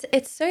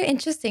it's so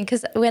interesting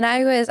because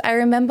I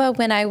remember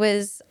when I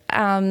was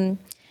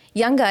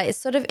younger, it's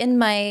sort of in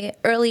my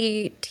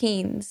early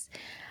teens,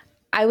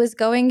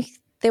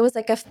 there was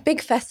like a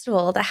big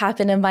festival that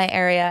happened in my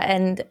area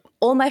and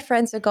all my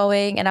friends were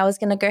going and I was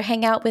going to go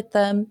hang out with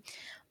them,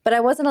 but I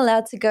wasn't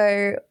allowed to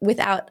go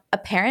without a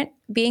parent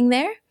being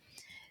there.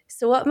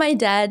 So what my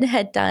dad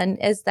had done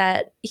is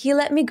that he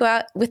let me go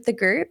out with the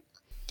group,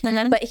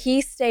 but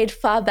he stayed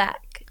far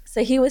back.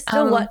 So he was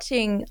still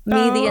watching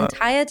me the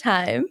entire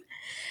time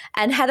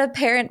and had a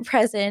parent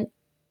present,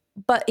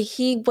 but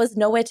he was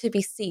nowhere to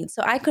be seen.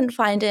 So I couldn't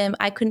find him.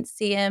 I couldn't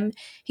see him.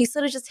 He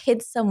sort of just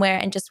hid somewhere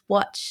and just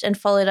watched and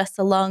followed us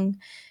along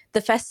the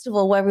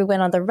festival where we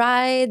went on the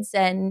rides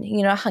and,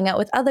 hung out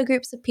with other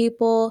groups of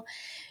people.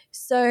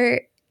 So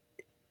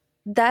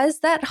that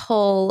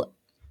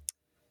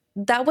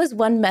was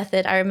one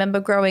method I remember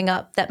growing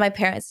up that my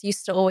parents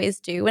used to always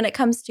do. When it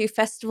comes to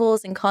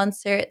festivals and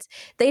concerts,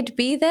 they'd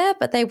be there,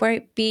 but they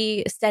won't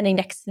be standing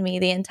next to me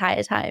the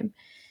entire time.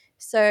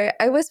 So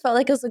I always felt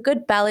like it was a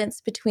good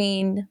balance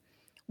between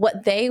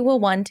what they were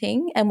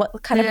wanting and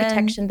what kind of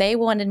protection they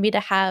wanted me to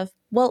have,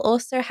 while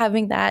also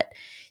having that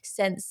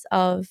sense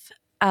of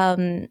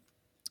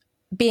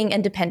being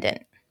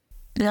independent.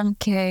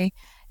 Okay.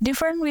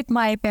 Different with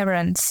my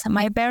parents.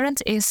 My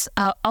parents is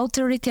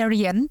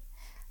authoritarian,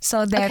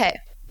 so that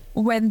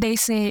when they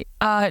say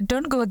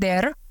don't go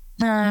there,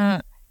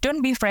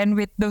 don't be friend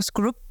with those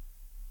group.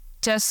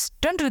 Just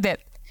don't do that.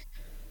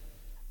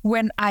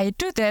 When I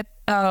do that,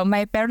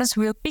 my parents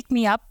will pick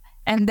me up,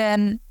 and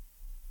then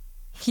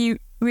he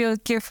will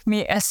give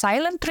me a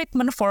silent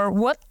treatment for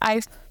what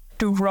I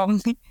do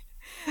wrong.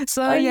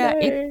 So Oh yeah,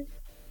 no.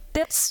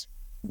 that's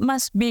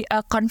must be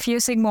a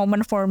confusing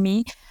moment for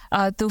me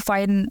to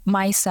find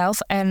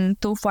myself and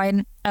to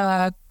find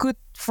a good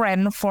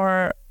friend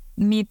for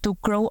me to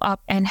grow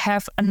up and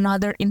have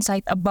another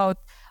insight about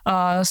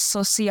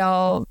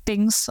social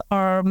things,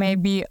 or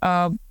maybe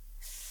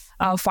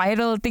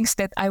viral things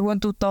that I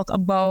want to talk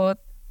about.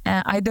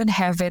 I don't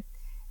have it.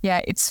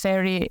 Yeah, it's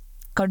very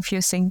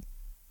confusing.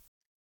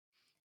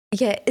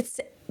 Yeah, it's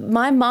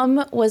my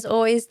mom was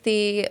always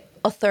the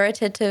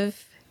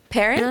authoritative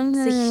parent.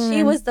 So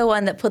she Mm. was the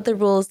one that put the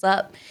rules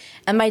up.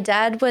 And my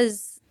dad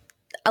was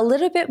a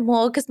little bit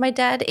more because my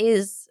dad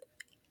is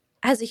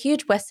has a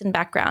huge Western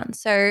background.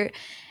 So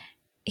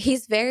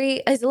he's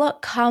a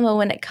lot calmer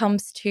when it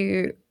comes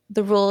to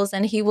the rules,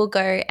 and he will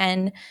go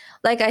and,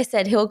 like I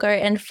said, he'll go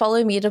and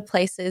follow me to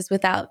places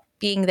without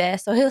being there.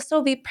 So he'll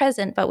still be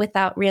present but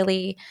without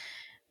really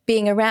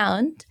being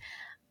around.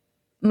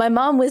 My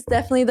mom was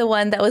definitely the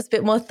one that was a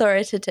bit more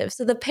authoritative.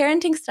 So the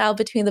parenting style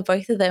between the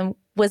both of them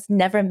was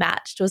never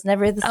matched, was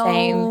never the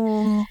same.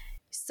 Oh.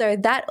 So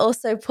that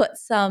also put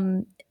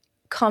some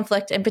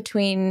conflict in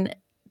between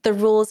the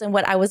rules and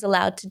what I was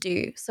allowed to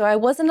do. So I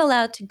wasn't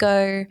allowed to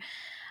go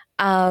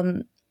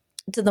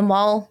to the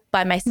mall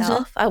by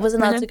myself. I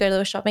wasn't allowed to go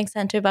to a shopping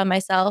center by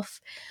myself,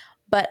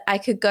 but I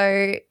could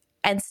go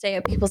and stay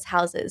at people's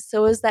houses. So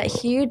it was that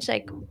huge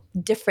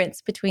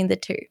difference between the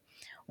two,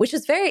 which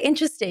was very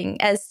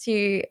interesting as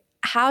to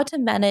how to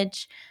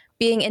manage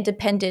being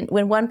independent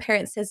when one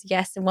parent says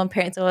yes and one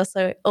parent's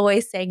also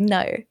always saying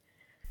no.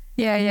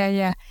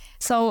 Yeah.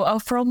 So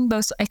from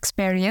those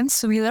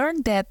experience, we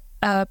learned that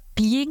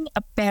being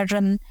a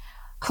parent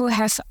who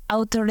has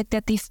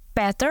authoritative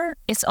pattern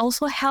is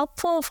also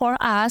helpful for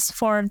us,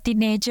 for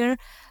teenager,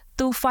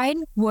 to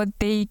find what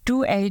they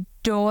do and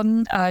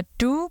don't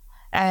do,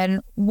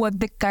 and what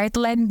the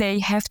guideline they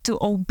have to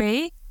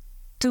obey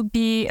to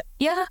be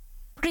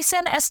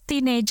present as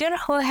teenager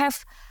who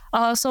have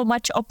so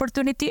much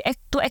opportunity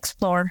to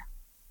explore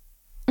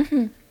with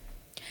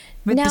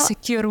the Now,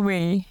 secure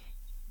way.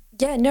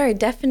 yeah, no,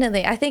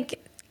 definitely. I think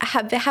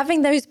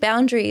having those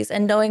boundaries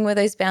and knowing where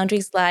those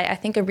boundaries lie, I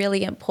think are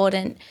really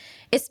important,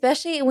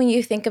 especially when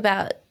you think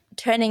about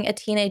turning a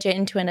teenager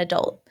into an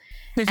adult.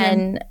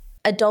 And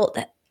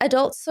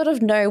adults sort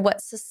of know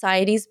what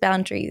society's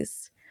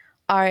boundaries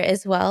are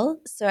as well.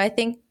 So I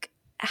think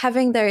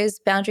having those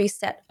boundaries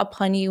set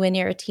upon you when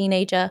you're a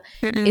teenager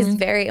is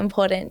very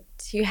important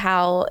to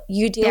how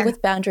you deal Yeah.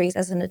 with boundaries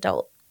as an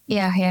adult.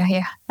 Yeah.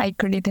 I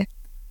agree with that.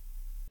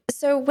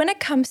 So when it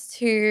comes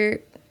to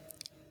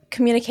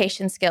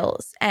communication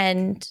skills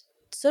and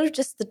sort of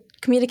just the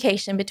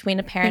communication between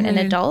a parent and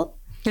adult,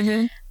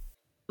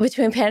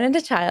 between a parent and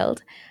a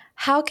child,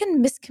 how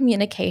can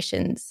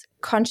miscommunications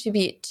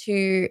contribute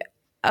to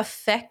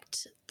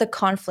affect the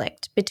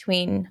conflict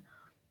between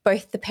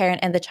both the parent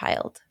and the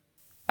child?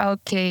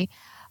 Okay.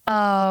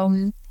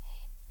 In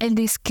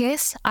this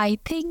case, I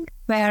think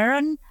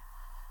parent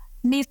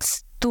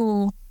needs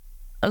to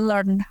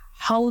learn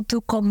how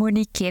to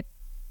communicate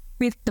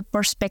with the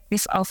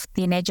perspective of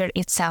teenager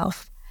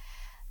itself.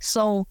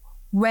 So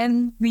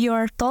when we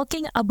are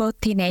talking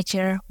about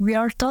teenager, we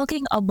are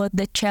talking about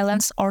the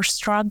challenge or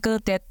struggle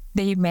that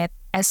they met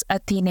as a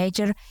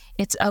teenager.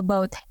 It's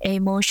about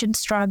emotion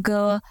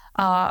struggle.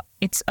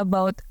 It's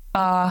about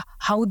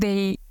how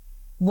they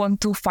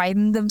want to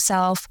find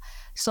themselves.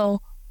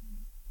 So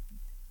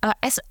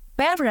as a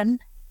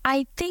parent,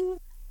 I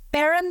think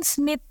parents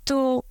need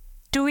to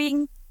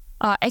doing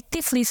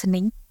active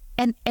listening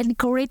and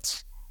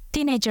encourage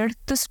teenager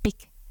to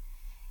speak.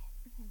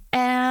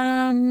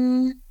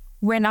 And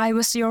when I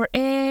was your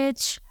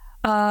age,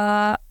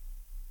 I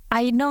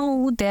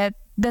know that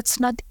that's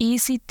not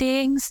easy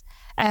things,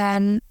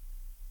 and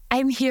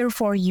I'm here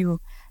for you.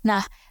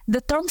 Now,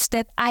 the terms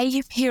that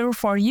I'm here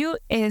for you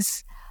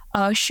is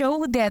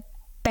show that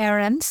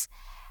parents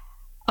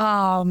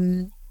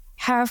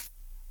have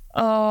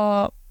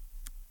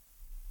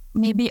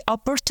maybe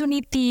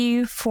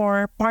opportunity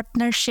for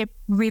partnership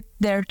with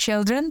their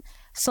children,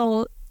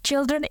 so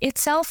children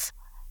itself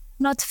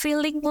not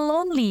feeling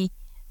lonely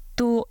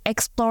to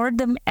explore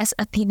them as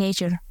a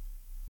teenager.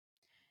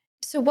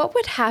 So, what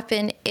would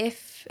happen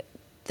if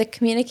the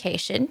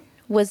communication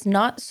was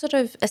not sort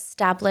of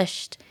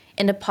established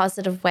in a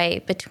positive way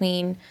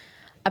between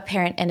a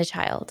parent and a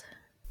child?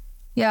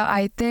 Yeah,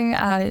 I think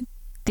a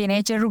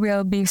teenager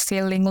will be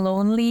feeling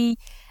lonely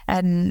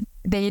and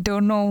they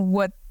don't know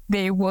what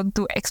they want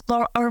to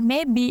explore, or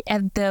maybe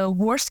at the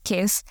worst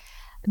case,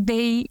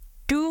 they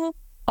do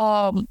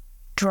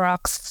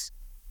drugs,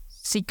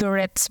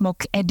 cigarette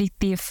smoke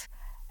addictive,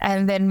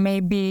 and then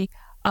maybe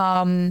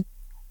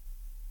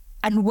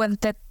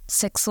unwanted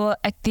sexual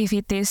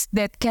activities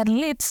that can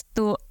lead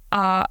to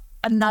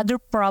another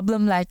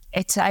problem like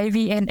HIV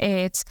and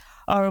AIDS,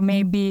 or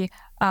maybe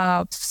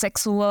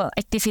sexual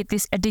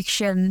activities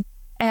addiction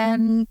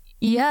and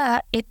yeah,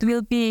 it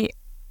will be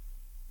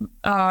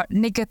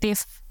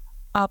negative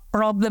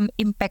problem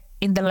impact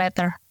in the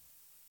latter.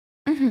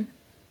 Mm-hmm.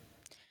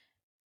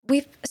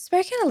 We've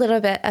spoken a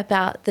little bit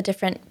about the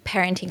different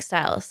parenting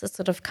styles that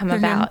sort of come Mhm.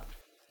 about,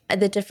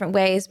 the different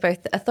ways,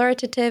 both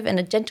authoritative and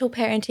a gentle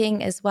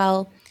parenting as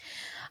well.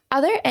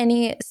 Are there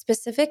any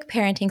specific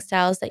parenting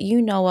styles that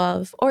you know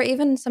of, or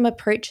even some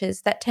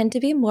approaches that tend to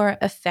be more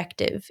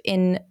effective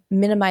in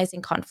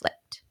minimizing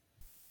conflict?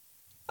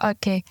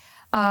 Okay.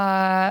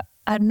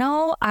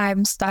 Now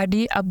I'm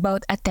study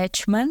about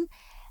attachment.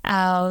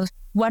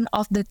 One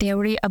of the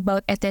theory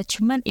about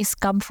attachment is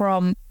come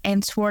from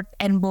Ainsworth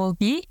and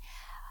Bowlby.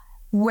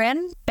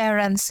 When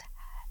parents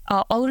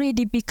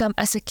already become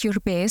a secure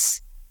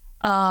base,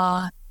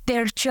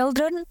 their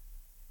children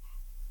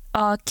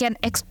can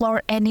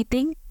explore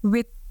anything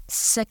with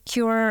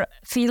secure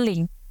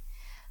feeling.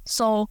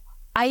 So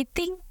I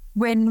think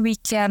when we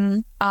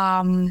can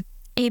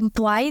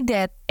imply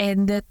that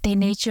in the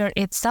teenager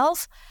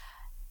itself,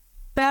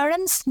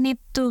 parents need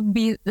to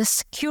be the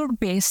secure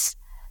base,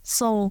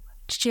 so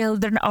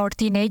children or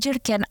teenager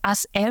can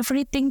ask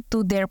everything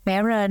to their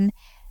parent.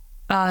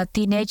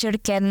 Teenager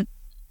can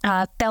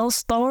tell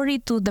story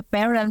to the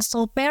parents,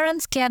 so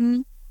parents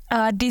can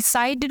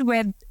decide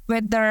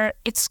whether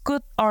it's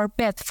good or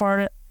bad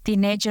for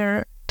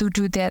teenager to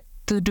do that,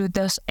 to do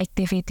those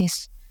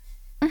activities.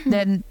 Mm-hmm.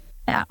 Then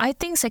I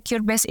think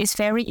secure base is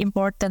very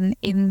important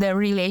in the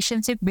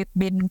relationship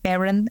between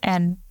parent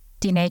and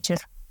teenager.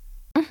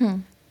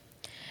 Mm-hmm.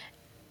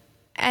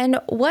 And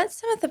what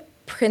some of the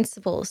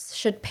principles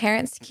should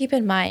parents keep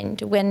in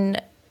mind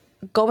when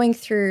going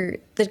through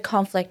the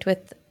conflict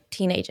with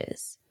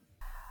teenagers?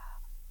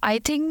 I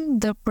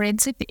think the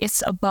principle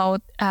is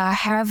about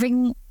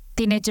having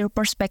teenager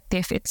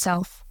perspective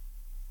itself.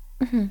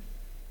 Mm-hmm.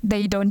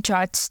 They don't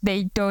judge.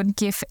 They don't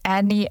give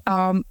any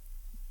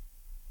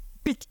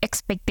big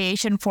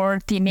expectation for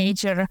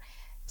teenager.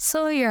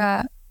 So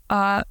yeah,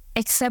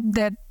 except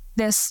that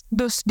this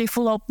those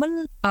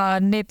development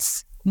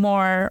needs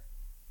more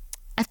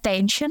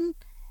attention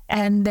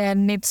and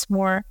then needs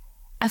more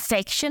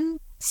affection,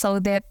 so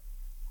that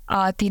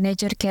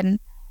teenager can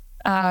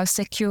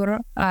secure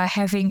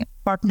having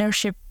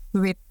partnership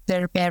with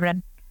their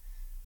parent.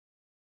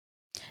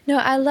 No,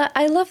 I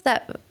love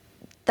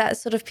that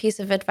sort of piece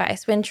of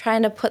advice when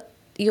trying to put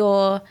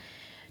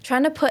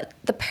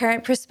the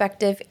parent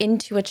perspective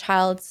into a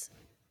child's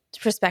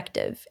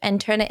perspective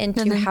and turn it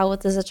into Mhm. how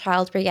does a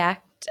child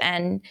react,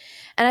 and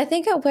I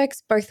think it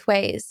works both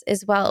ways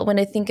as well. When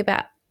I think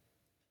about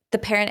the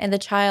parent and the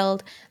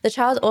child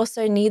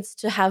also needs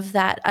to have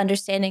that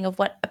understanding of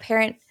what a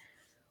parent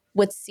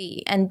would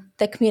see and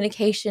the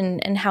communication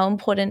and how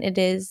important it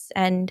is,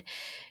 and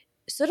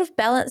sort of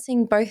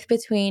balancing both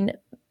between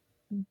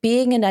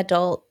being an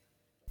adult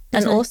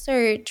and Mhm.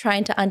 also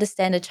trying to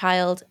understand a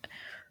child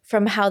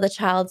from how the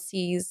child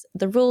sees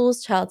the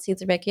rules, child sees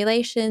the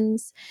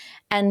regulations,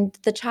 and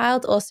the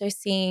child also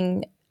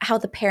seeing how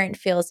the parent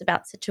feels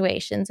about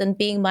situations and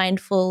being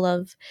mindful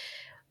of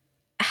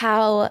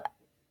how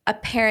a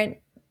parent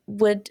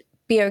would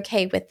be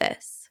okay with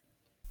this.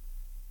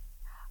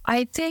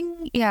 I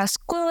think yeah,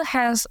 school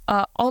has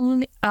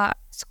only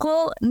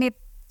school need.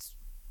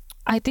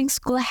 I think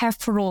school have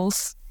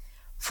rules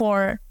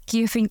for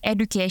giving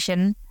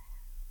education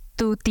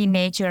to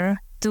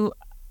teenager, to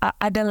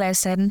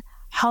adolescent,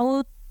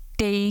 how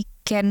they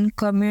can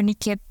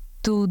communicate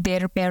to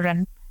their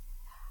parent,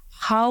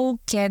 how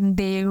can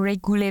they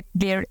regulate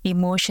their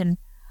emotion.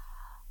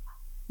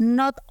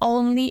 Not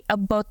only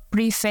about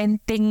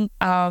preventing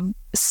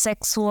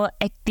sexual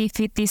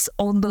activities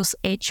on those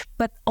age,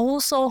 but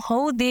also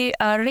how they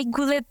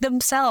regulate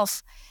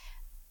themselves.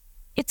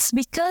 It's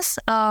because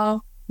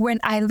when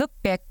I look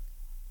back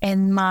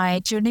in my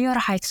junior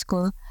high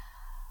school,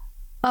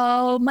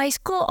 my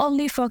school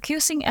only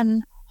focusing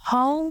on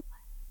how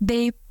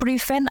they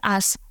prevent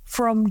us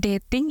from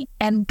dating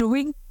and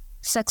doing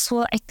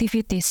sexual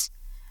activities.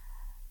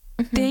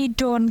 Mm-hmm. They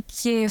don't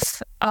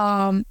give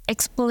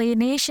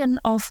explanation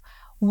of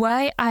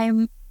why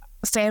I'm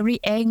very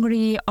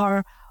angry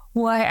or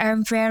why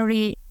I'm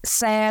very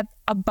sad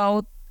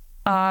about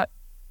uh,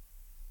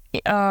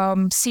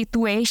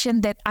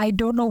 situation that I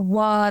don't know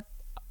what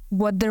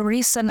the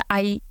reason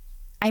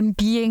I'm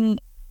being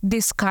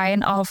this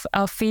kind of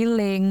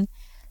feeling.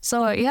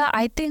 So yeah,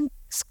 I think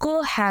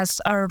school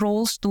has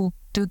roles to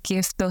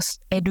give those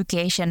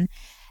education,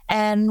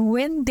 and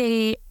when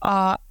we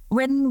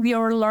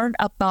are learn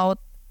about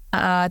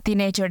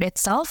teenager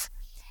itself,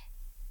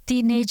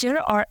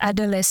 teenager or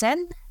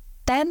adolescent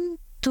tend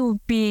to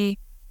be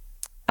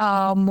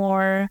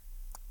more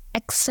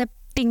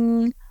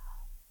accepting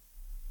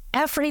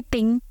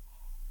everything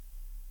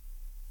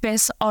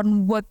based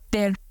on what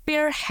their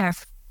peer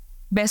have,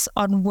 based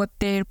on what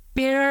their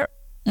peer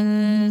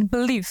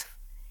believe.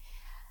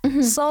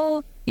 Mm-hmm.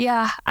 So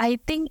yeah, I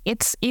think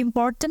it's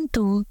important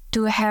to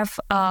have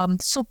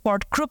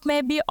support group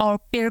maybe or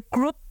peer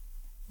group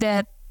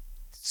that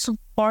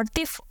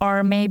supportive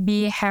or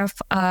maybe have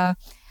a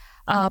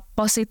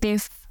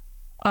positive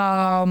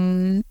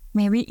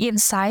maybe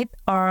insight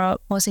or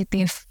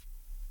positive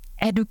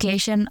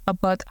education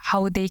about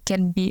how they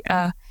can be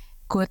a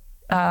good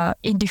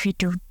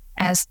individual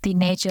as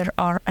teenager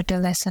or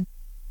adolescent.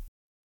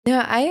 No,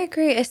 I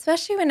agree,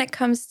 especially when it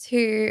comes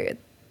to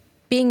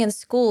being in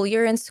school.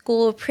 You're in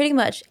school pretty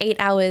much 8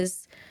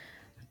 hours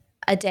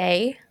a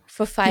day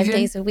for 5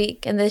 days a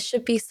week, and there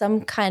should be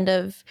some kind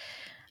of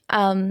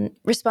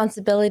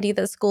responsibility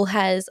that school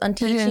has on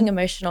teaching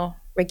emotional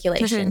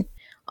regulation,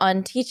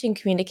 on teaching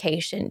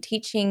communication,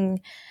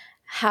 teaching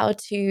how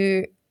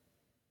to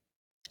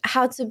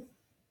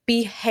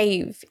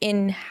behave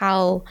in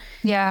how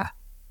Yeah.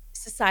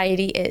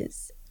 society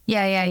is.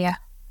 Yeah.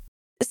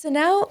 So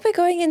now we're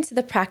going into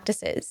the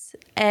practices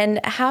and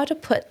how to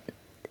put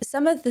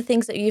some of the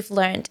things that you've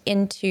learned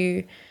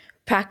into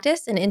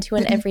practice and into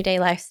an everyday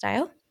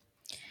lifestyle.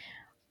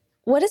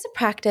 What is a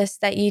practice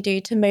that you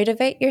do to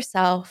motivate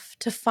yourself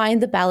to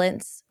find the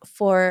balance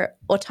for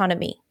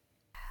autonomy?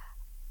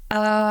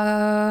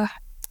 I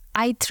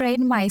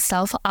train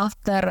myself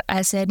after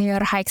a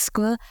senior high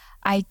school.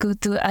 I go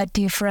to a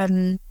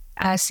different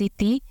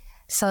city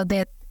so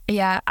that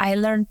I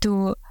learn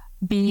to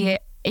be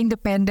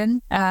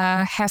independent,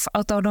 have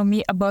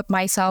autonomy about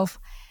myself,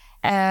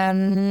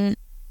 and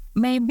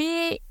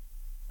maybe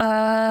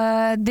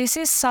this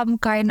is some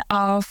kind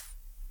of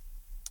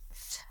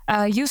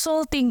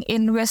usual thing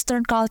in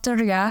Western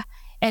culture,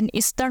 and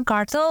Eastern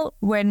culture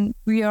when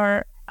we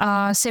are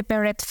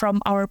separate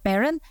from our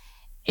parent.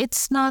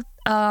 It's not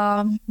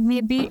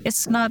maybe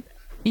it's not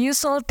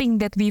usual thing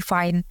that we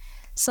find.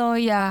 So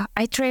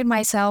I train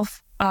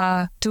myself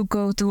to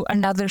go to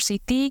another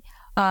city,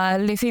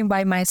 living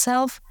by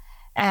myself,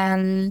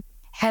 and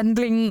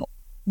handling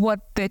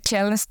what the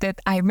challenge that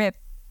I met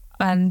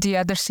on the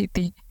other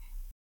city.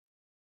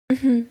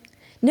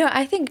 No,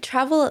 I think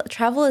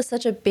travel is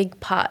such a big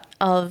part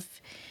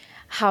of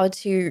how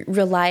to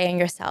rely on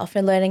yourself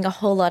and learning a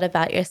whole lot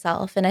about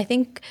yourself. And I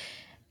think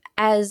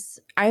I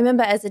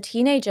remember as a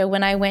teenager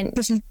when I went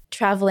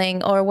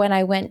traveling or when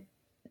I went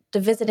to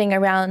visiting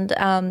around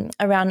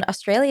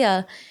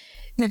Australia,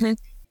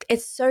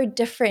 it's so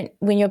different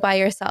when you're by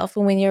yourself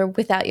and when you're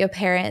without your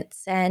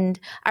parents. And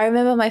I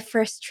remember my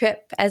first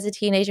trip as a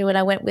teenager when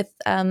I went with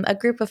a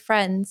group of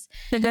friends.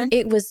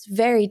 It was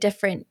very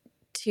different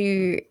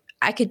to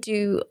I could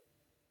do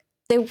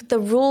the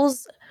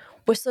rules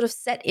were sort of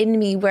set in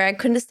me where I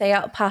couldn't stay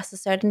out past a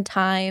certain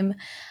time.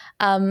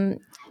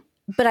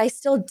 But I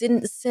still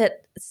didn't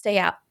stay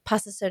out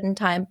past a certain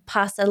time.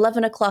 Past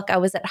 11 o'clock, I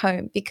was at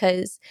home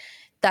because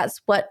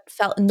that's what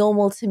felt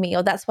normal to me,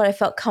 or that's what I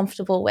felt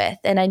comfortable with.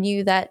 And I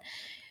knew that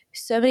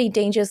so many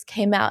dangers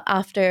came out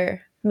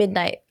after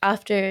midnight.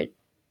 After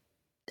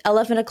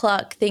 11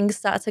 o'clock, things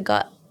start to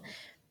got,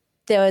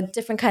 there were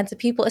different kinds of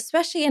people,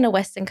 especially in a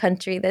Western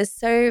country. There's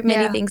so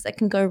many things that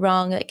can go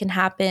wrong, that can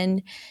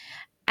happen.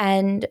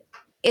 And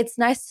it's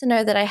nice to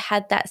know that I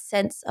had that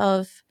sense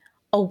of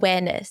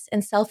awareness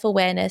and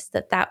self-awareness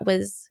that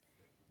was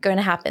going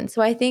to happen.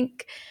 So I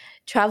think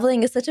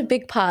traveling is such a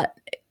big part.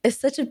 It's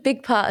such a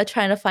big part of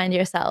trying to find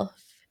yourself.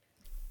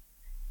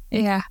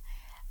 Yeah.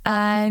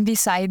 And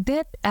beside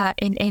that,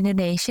 in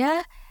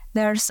Indonesia,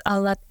 there's a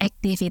lot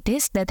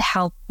activities that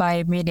help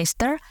by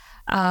minister.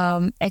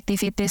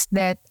 Activities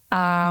that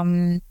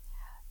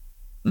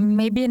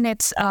maybe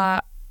needs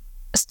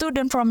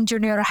student from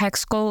junior high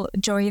school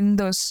join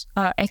those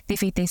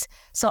activities.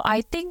 So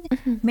I think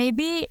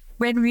maybe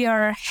when we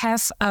are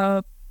have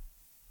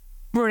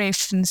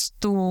preparations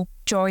to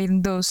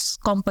join those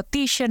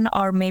competition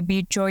or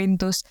maybe join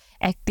those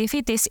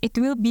activities, it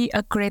will be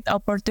a great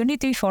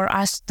opportunity for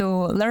us to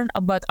learn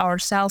about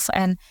ourselves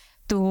and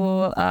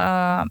to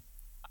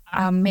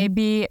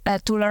maybe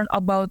to learn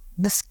about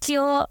the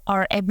skill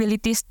or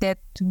abilities that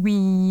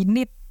we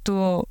need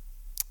to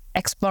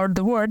explore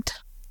the world.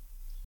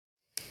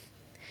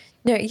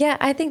 No, yeah,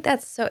 I think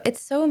it's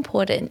so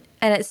important.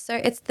 And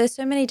there's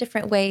so many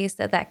different ways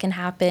that can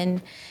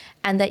happen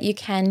and that you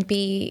can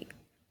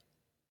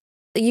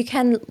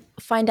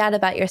find out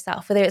about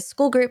yourself, whether it's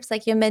school groups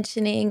like you're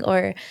mentioning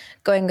or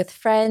going with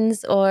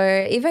friends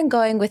or even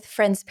going with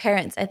friends'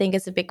 parents, I think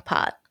is a big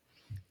part.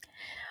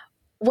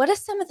 What are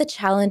some of the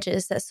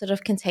challenges that sort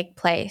of can take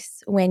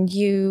place when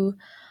you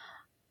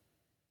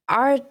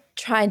are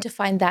trying to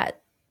find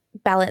that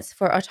balance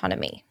for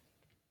autonomy?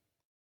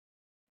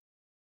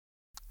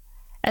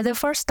 At the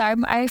first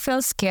time, I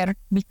felt scared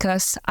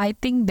because I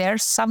think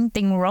there's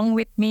something wrong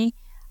with me.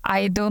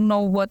 I don't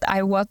know what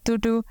I want to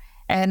do,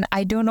 and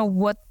I don't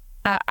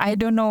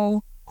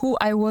know who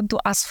I want to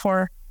ask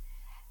for.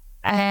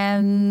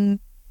 And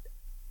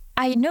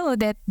I know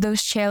that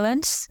those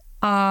challenges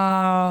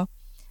are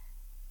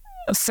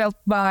felt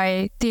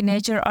by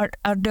teenager or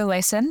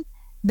adolescent,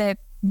 that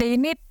they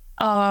need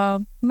a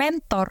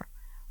mentor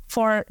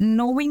for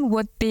knowing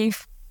what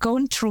they've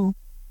gone through.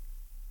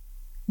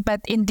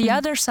 But in the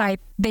other side,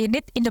 they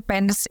need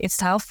independence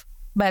itself.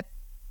 But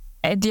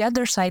at the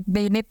other side,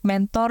 they need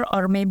mentor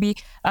or maybe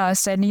a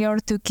senior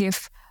to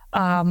give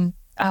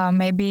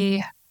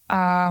maybe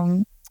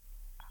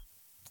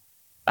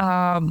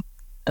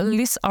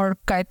list or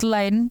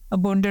guideline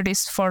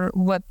boundaries for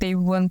what they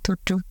want to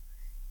do.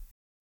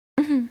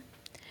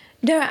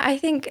 No, I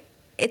think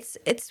it's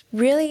a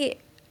really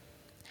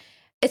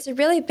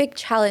big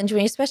challenge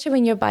when, especially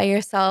when you're by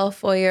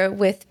yourself or you're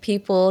with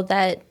people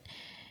that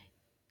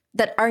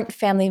aren't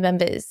family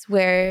members,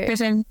 where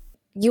Person,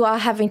 you are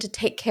having to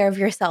take care of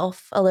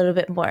yourself a little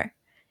bit more,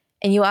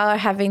 and you are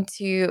having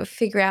to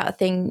figure out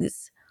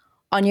things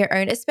on your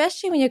own,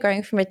 especially when you're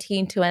going from a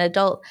teen to an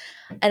adult.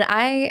 And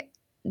I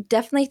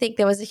definitely think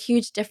there was a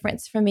huge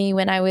difference for me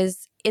when I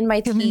was in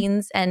my mhm,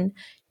 teens and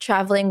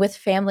traveling with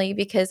family,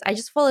 because I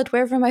just followed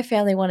wherever my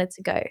family wanted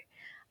to go.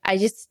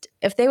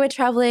 If they were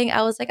traveling,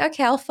 I was like,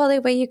 okay, I'll follow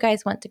where you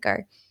guys want to go.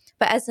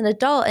 But as an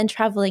adult and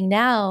traveling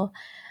now,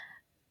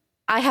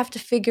 I have to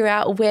figure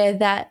out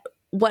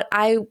what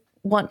I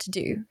want to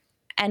do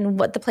and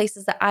what the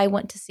places that I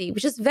want to see,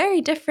 which is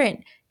very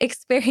different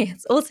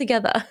experience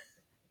altogether.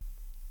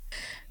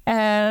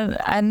 and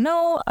I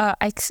know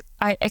I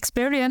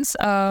experience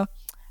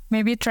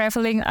maybe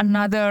traveling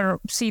another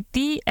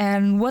city,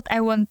 and what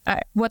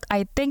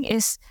I think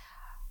is,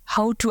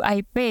 how do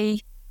I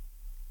pay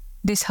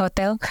this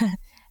hotel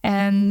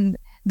and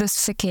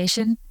this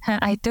vacation?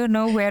 I don't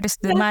know where is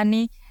the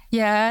money.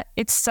 Yeah,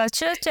 it's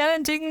such a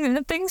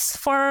challenging things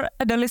for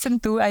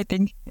adolescent too, I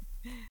think.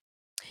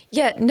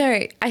 Yeah,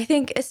 no, I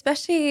think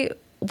especially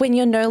when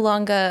you're no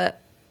longer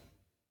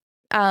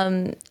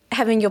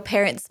having your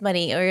parents'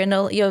 money, or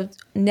you're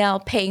now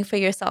paying for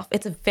yourself,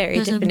 it's a very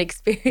different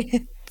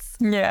experience.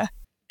 Yeah.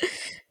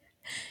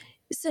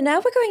 So now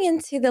we're going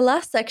into the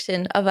last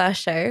section of our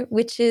show,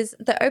 which is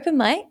the open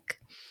mic.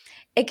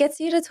 It gets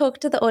you to talk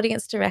to the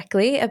audience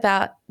directly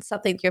about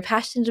something you're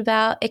passionate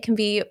about. It can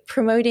be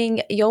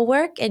promoting your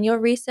work and your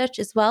research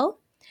as well.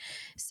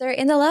 So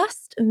in the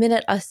last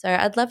minute or so,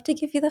 I'd love to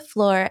give you the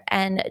floor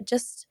and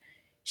just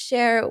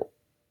share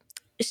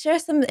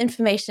some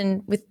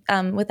information with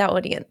our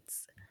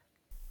audience.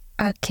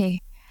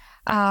 Okay.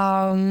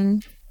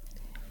 Um,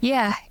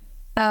 yeah.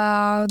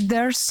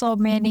 There's so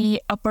many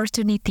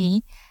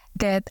opportunity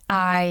that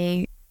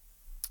I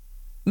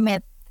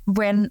met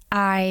when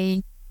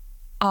I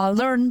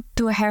learn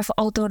to have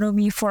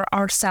autonomy for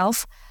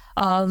ourselves,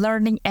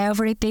 learning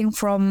everything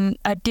from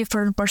a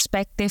different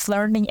perspective,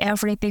 learning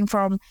everything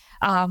from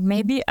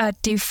maybe a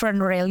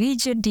different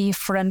religion,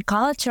 different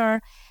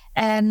culture.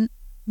 And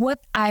what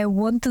I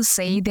want to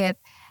say that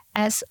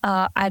as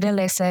a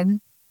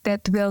adolescent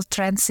that will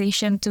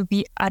transition to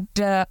be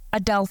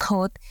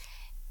adulthood,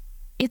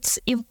 it's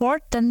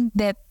important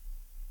that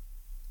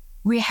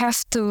we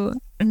have to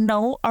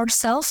know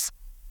ourselves,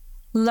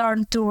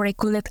 learn to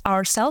regulate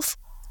ourselves,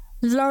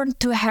 learn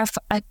to have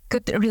a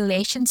good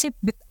relationship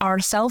with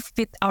ourselves,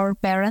 with our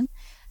parents,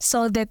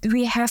 so that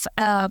we have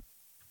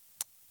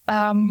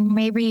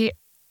maybe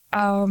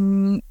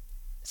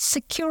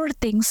secure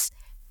things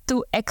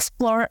to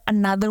explore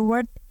another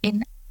world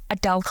in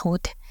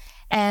adulthood.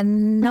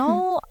 And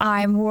now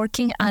I'm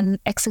working on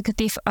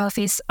Executive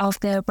Office of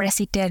the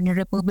President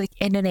Republic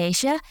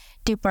Indonesia,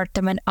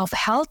 Department of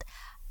Health.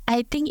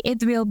 I think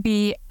it will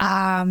be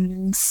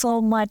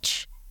so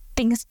much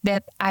things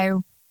that I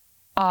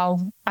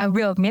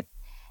will meet.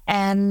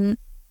 And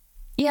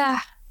yeah,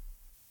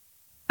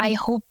 I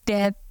hope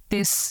that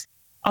this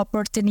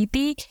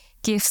opportunity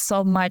gives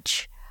so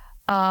much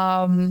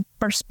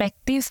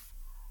perspective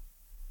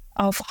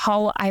of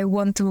how I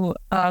want to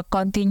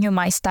continue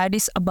my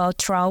studies about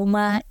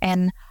trauma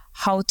and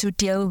how to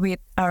deal with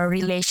a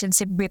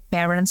relationship with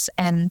parents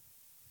and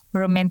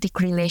romantic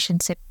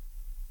relationship.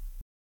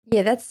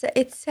 Yeah,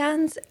 it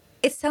sounds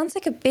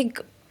like a big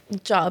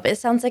job. It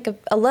sounds like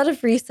a lot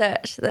of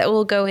research that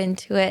will go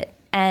into it,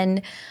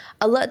 and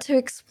a lot to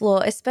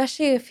explore,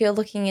 especially if you're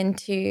looking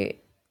into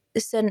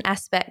certain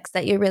aspects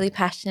that you're really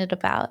passionate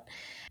about.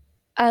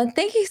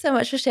 Thank you so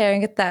much for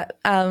sharing that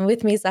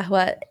with me,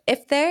 Zahwa.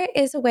 If there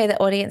is a way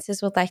that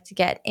audiences would like to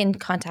get in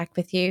contact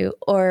with you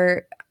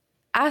or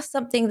ask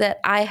something that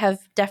I have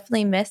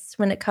definitely missed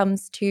when it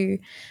comes to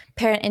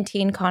parent and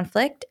teen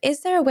conflict, is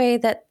there a way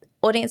that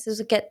audiences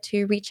would get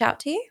to reach out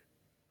to you?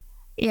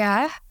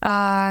 Yeah,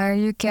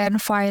 you can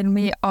find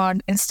me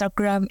on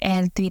Instagram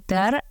and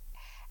Twitter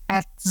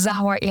at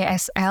Zahwa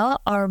ESL,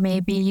 or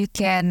maybe you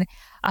can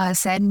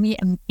send me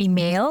an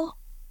email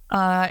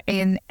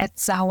in at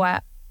Zahwa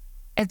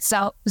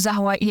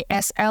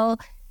ESL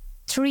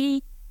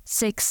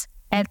 36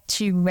 at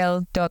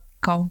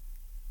gmail.com.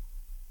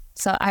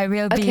 So I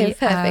will Okay, be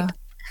perfect.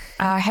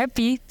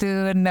 happy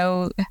to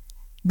know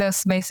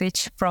those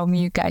message from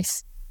you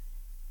guys.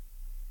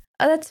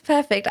 Oh, that's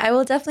perfect. I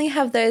will definitely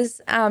have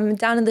those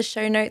down in the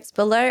show notes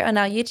below on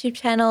our YouTube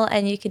channel,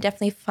 and you can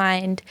definitely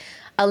find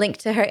a link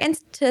to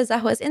to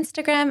Zahwa's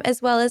Instagram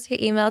as well as her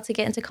email to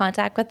get into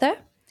contact with her.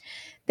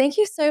 Thank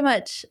you so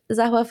much,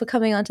 Zahwa, for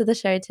coming onto the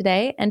show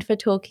today and for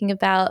talking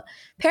about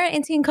parent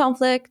and teen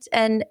conflict.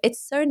 And it's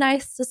so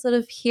nice to sort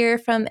of hear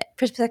from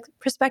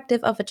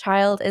perspective of a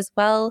child as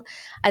well.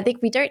 I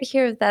think we don't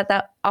hear of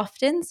that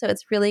often, so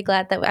it's really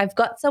glad that I've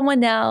got someone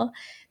now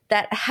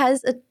that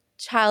has a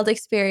child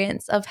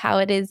experience of how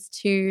it is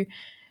to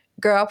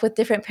grow up with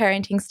different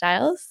parenting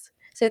styles.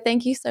 So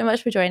thank you so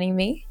much for joining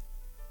me.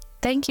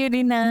 Thank you,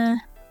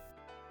 Dina.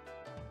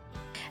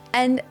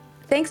 And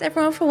thanks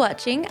everyone for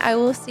watching. I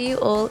will see you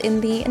all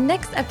in the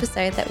next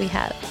episode that we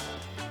have.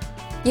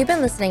 You've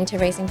been listening to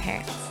Raising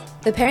Parents,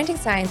 the Parenting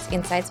Science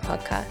Insights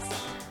podcast,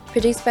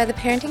 produced by the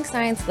Parenting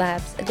Science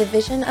Labs, a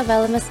division of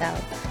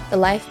LMSL, the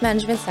Life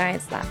Management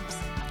Science Labs.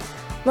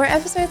 More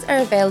episodes are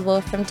available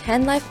from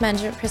 10 life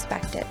management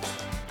perspectives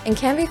and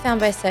can be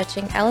found by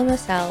searching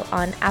LMSL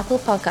on Apple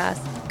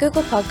Podcasts,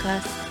 Google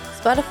Podcasts,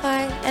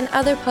 Spotify, and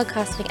other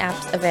podcasting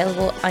apps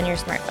available on your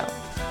smartphone.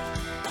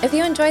 If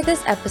you enjoyed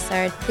this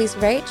episode, please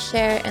rate,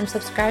 share, and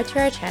subscribe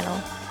to our channel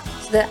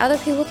so that other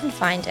people can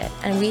find it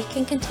and we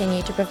can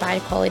continue to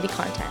provide quality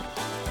content.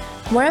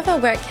 More of our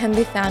work can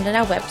be found on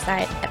our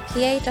website at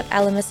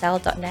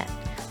pa.lmsl.net,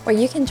 where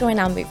you can join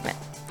our movement.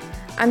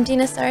 I'm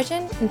Dina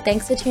Sargent, and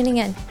thanks for tuning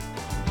in.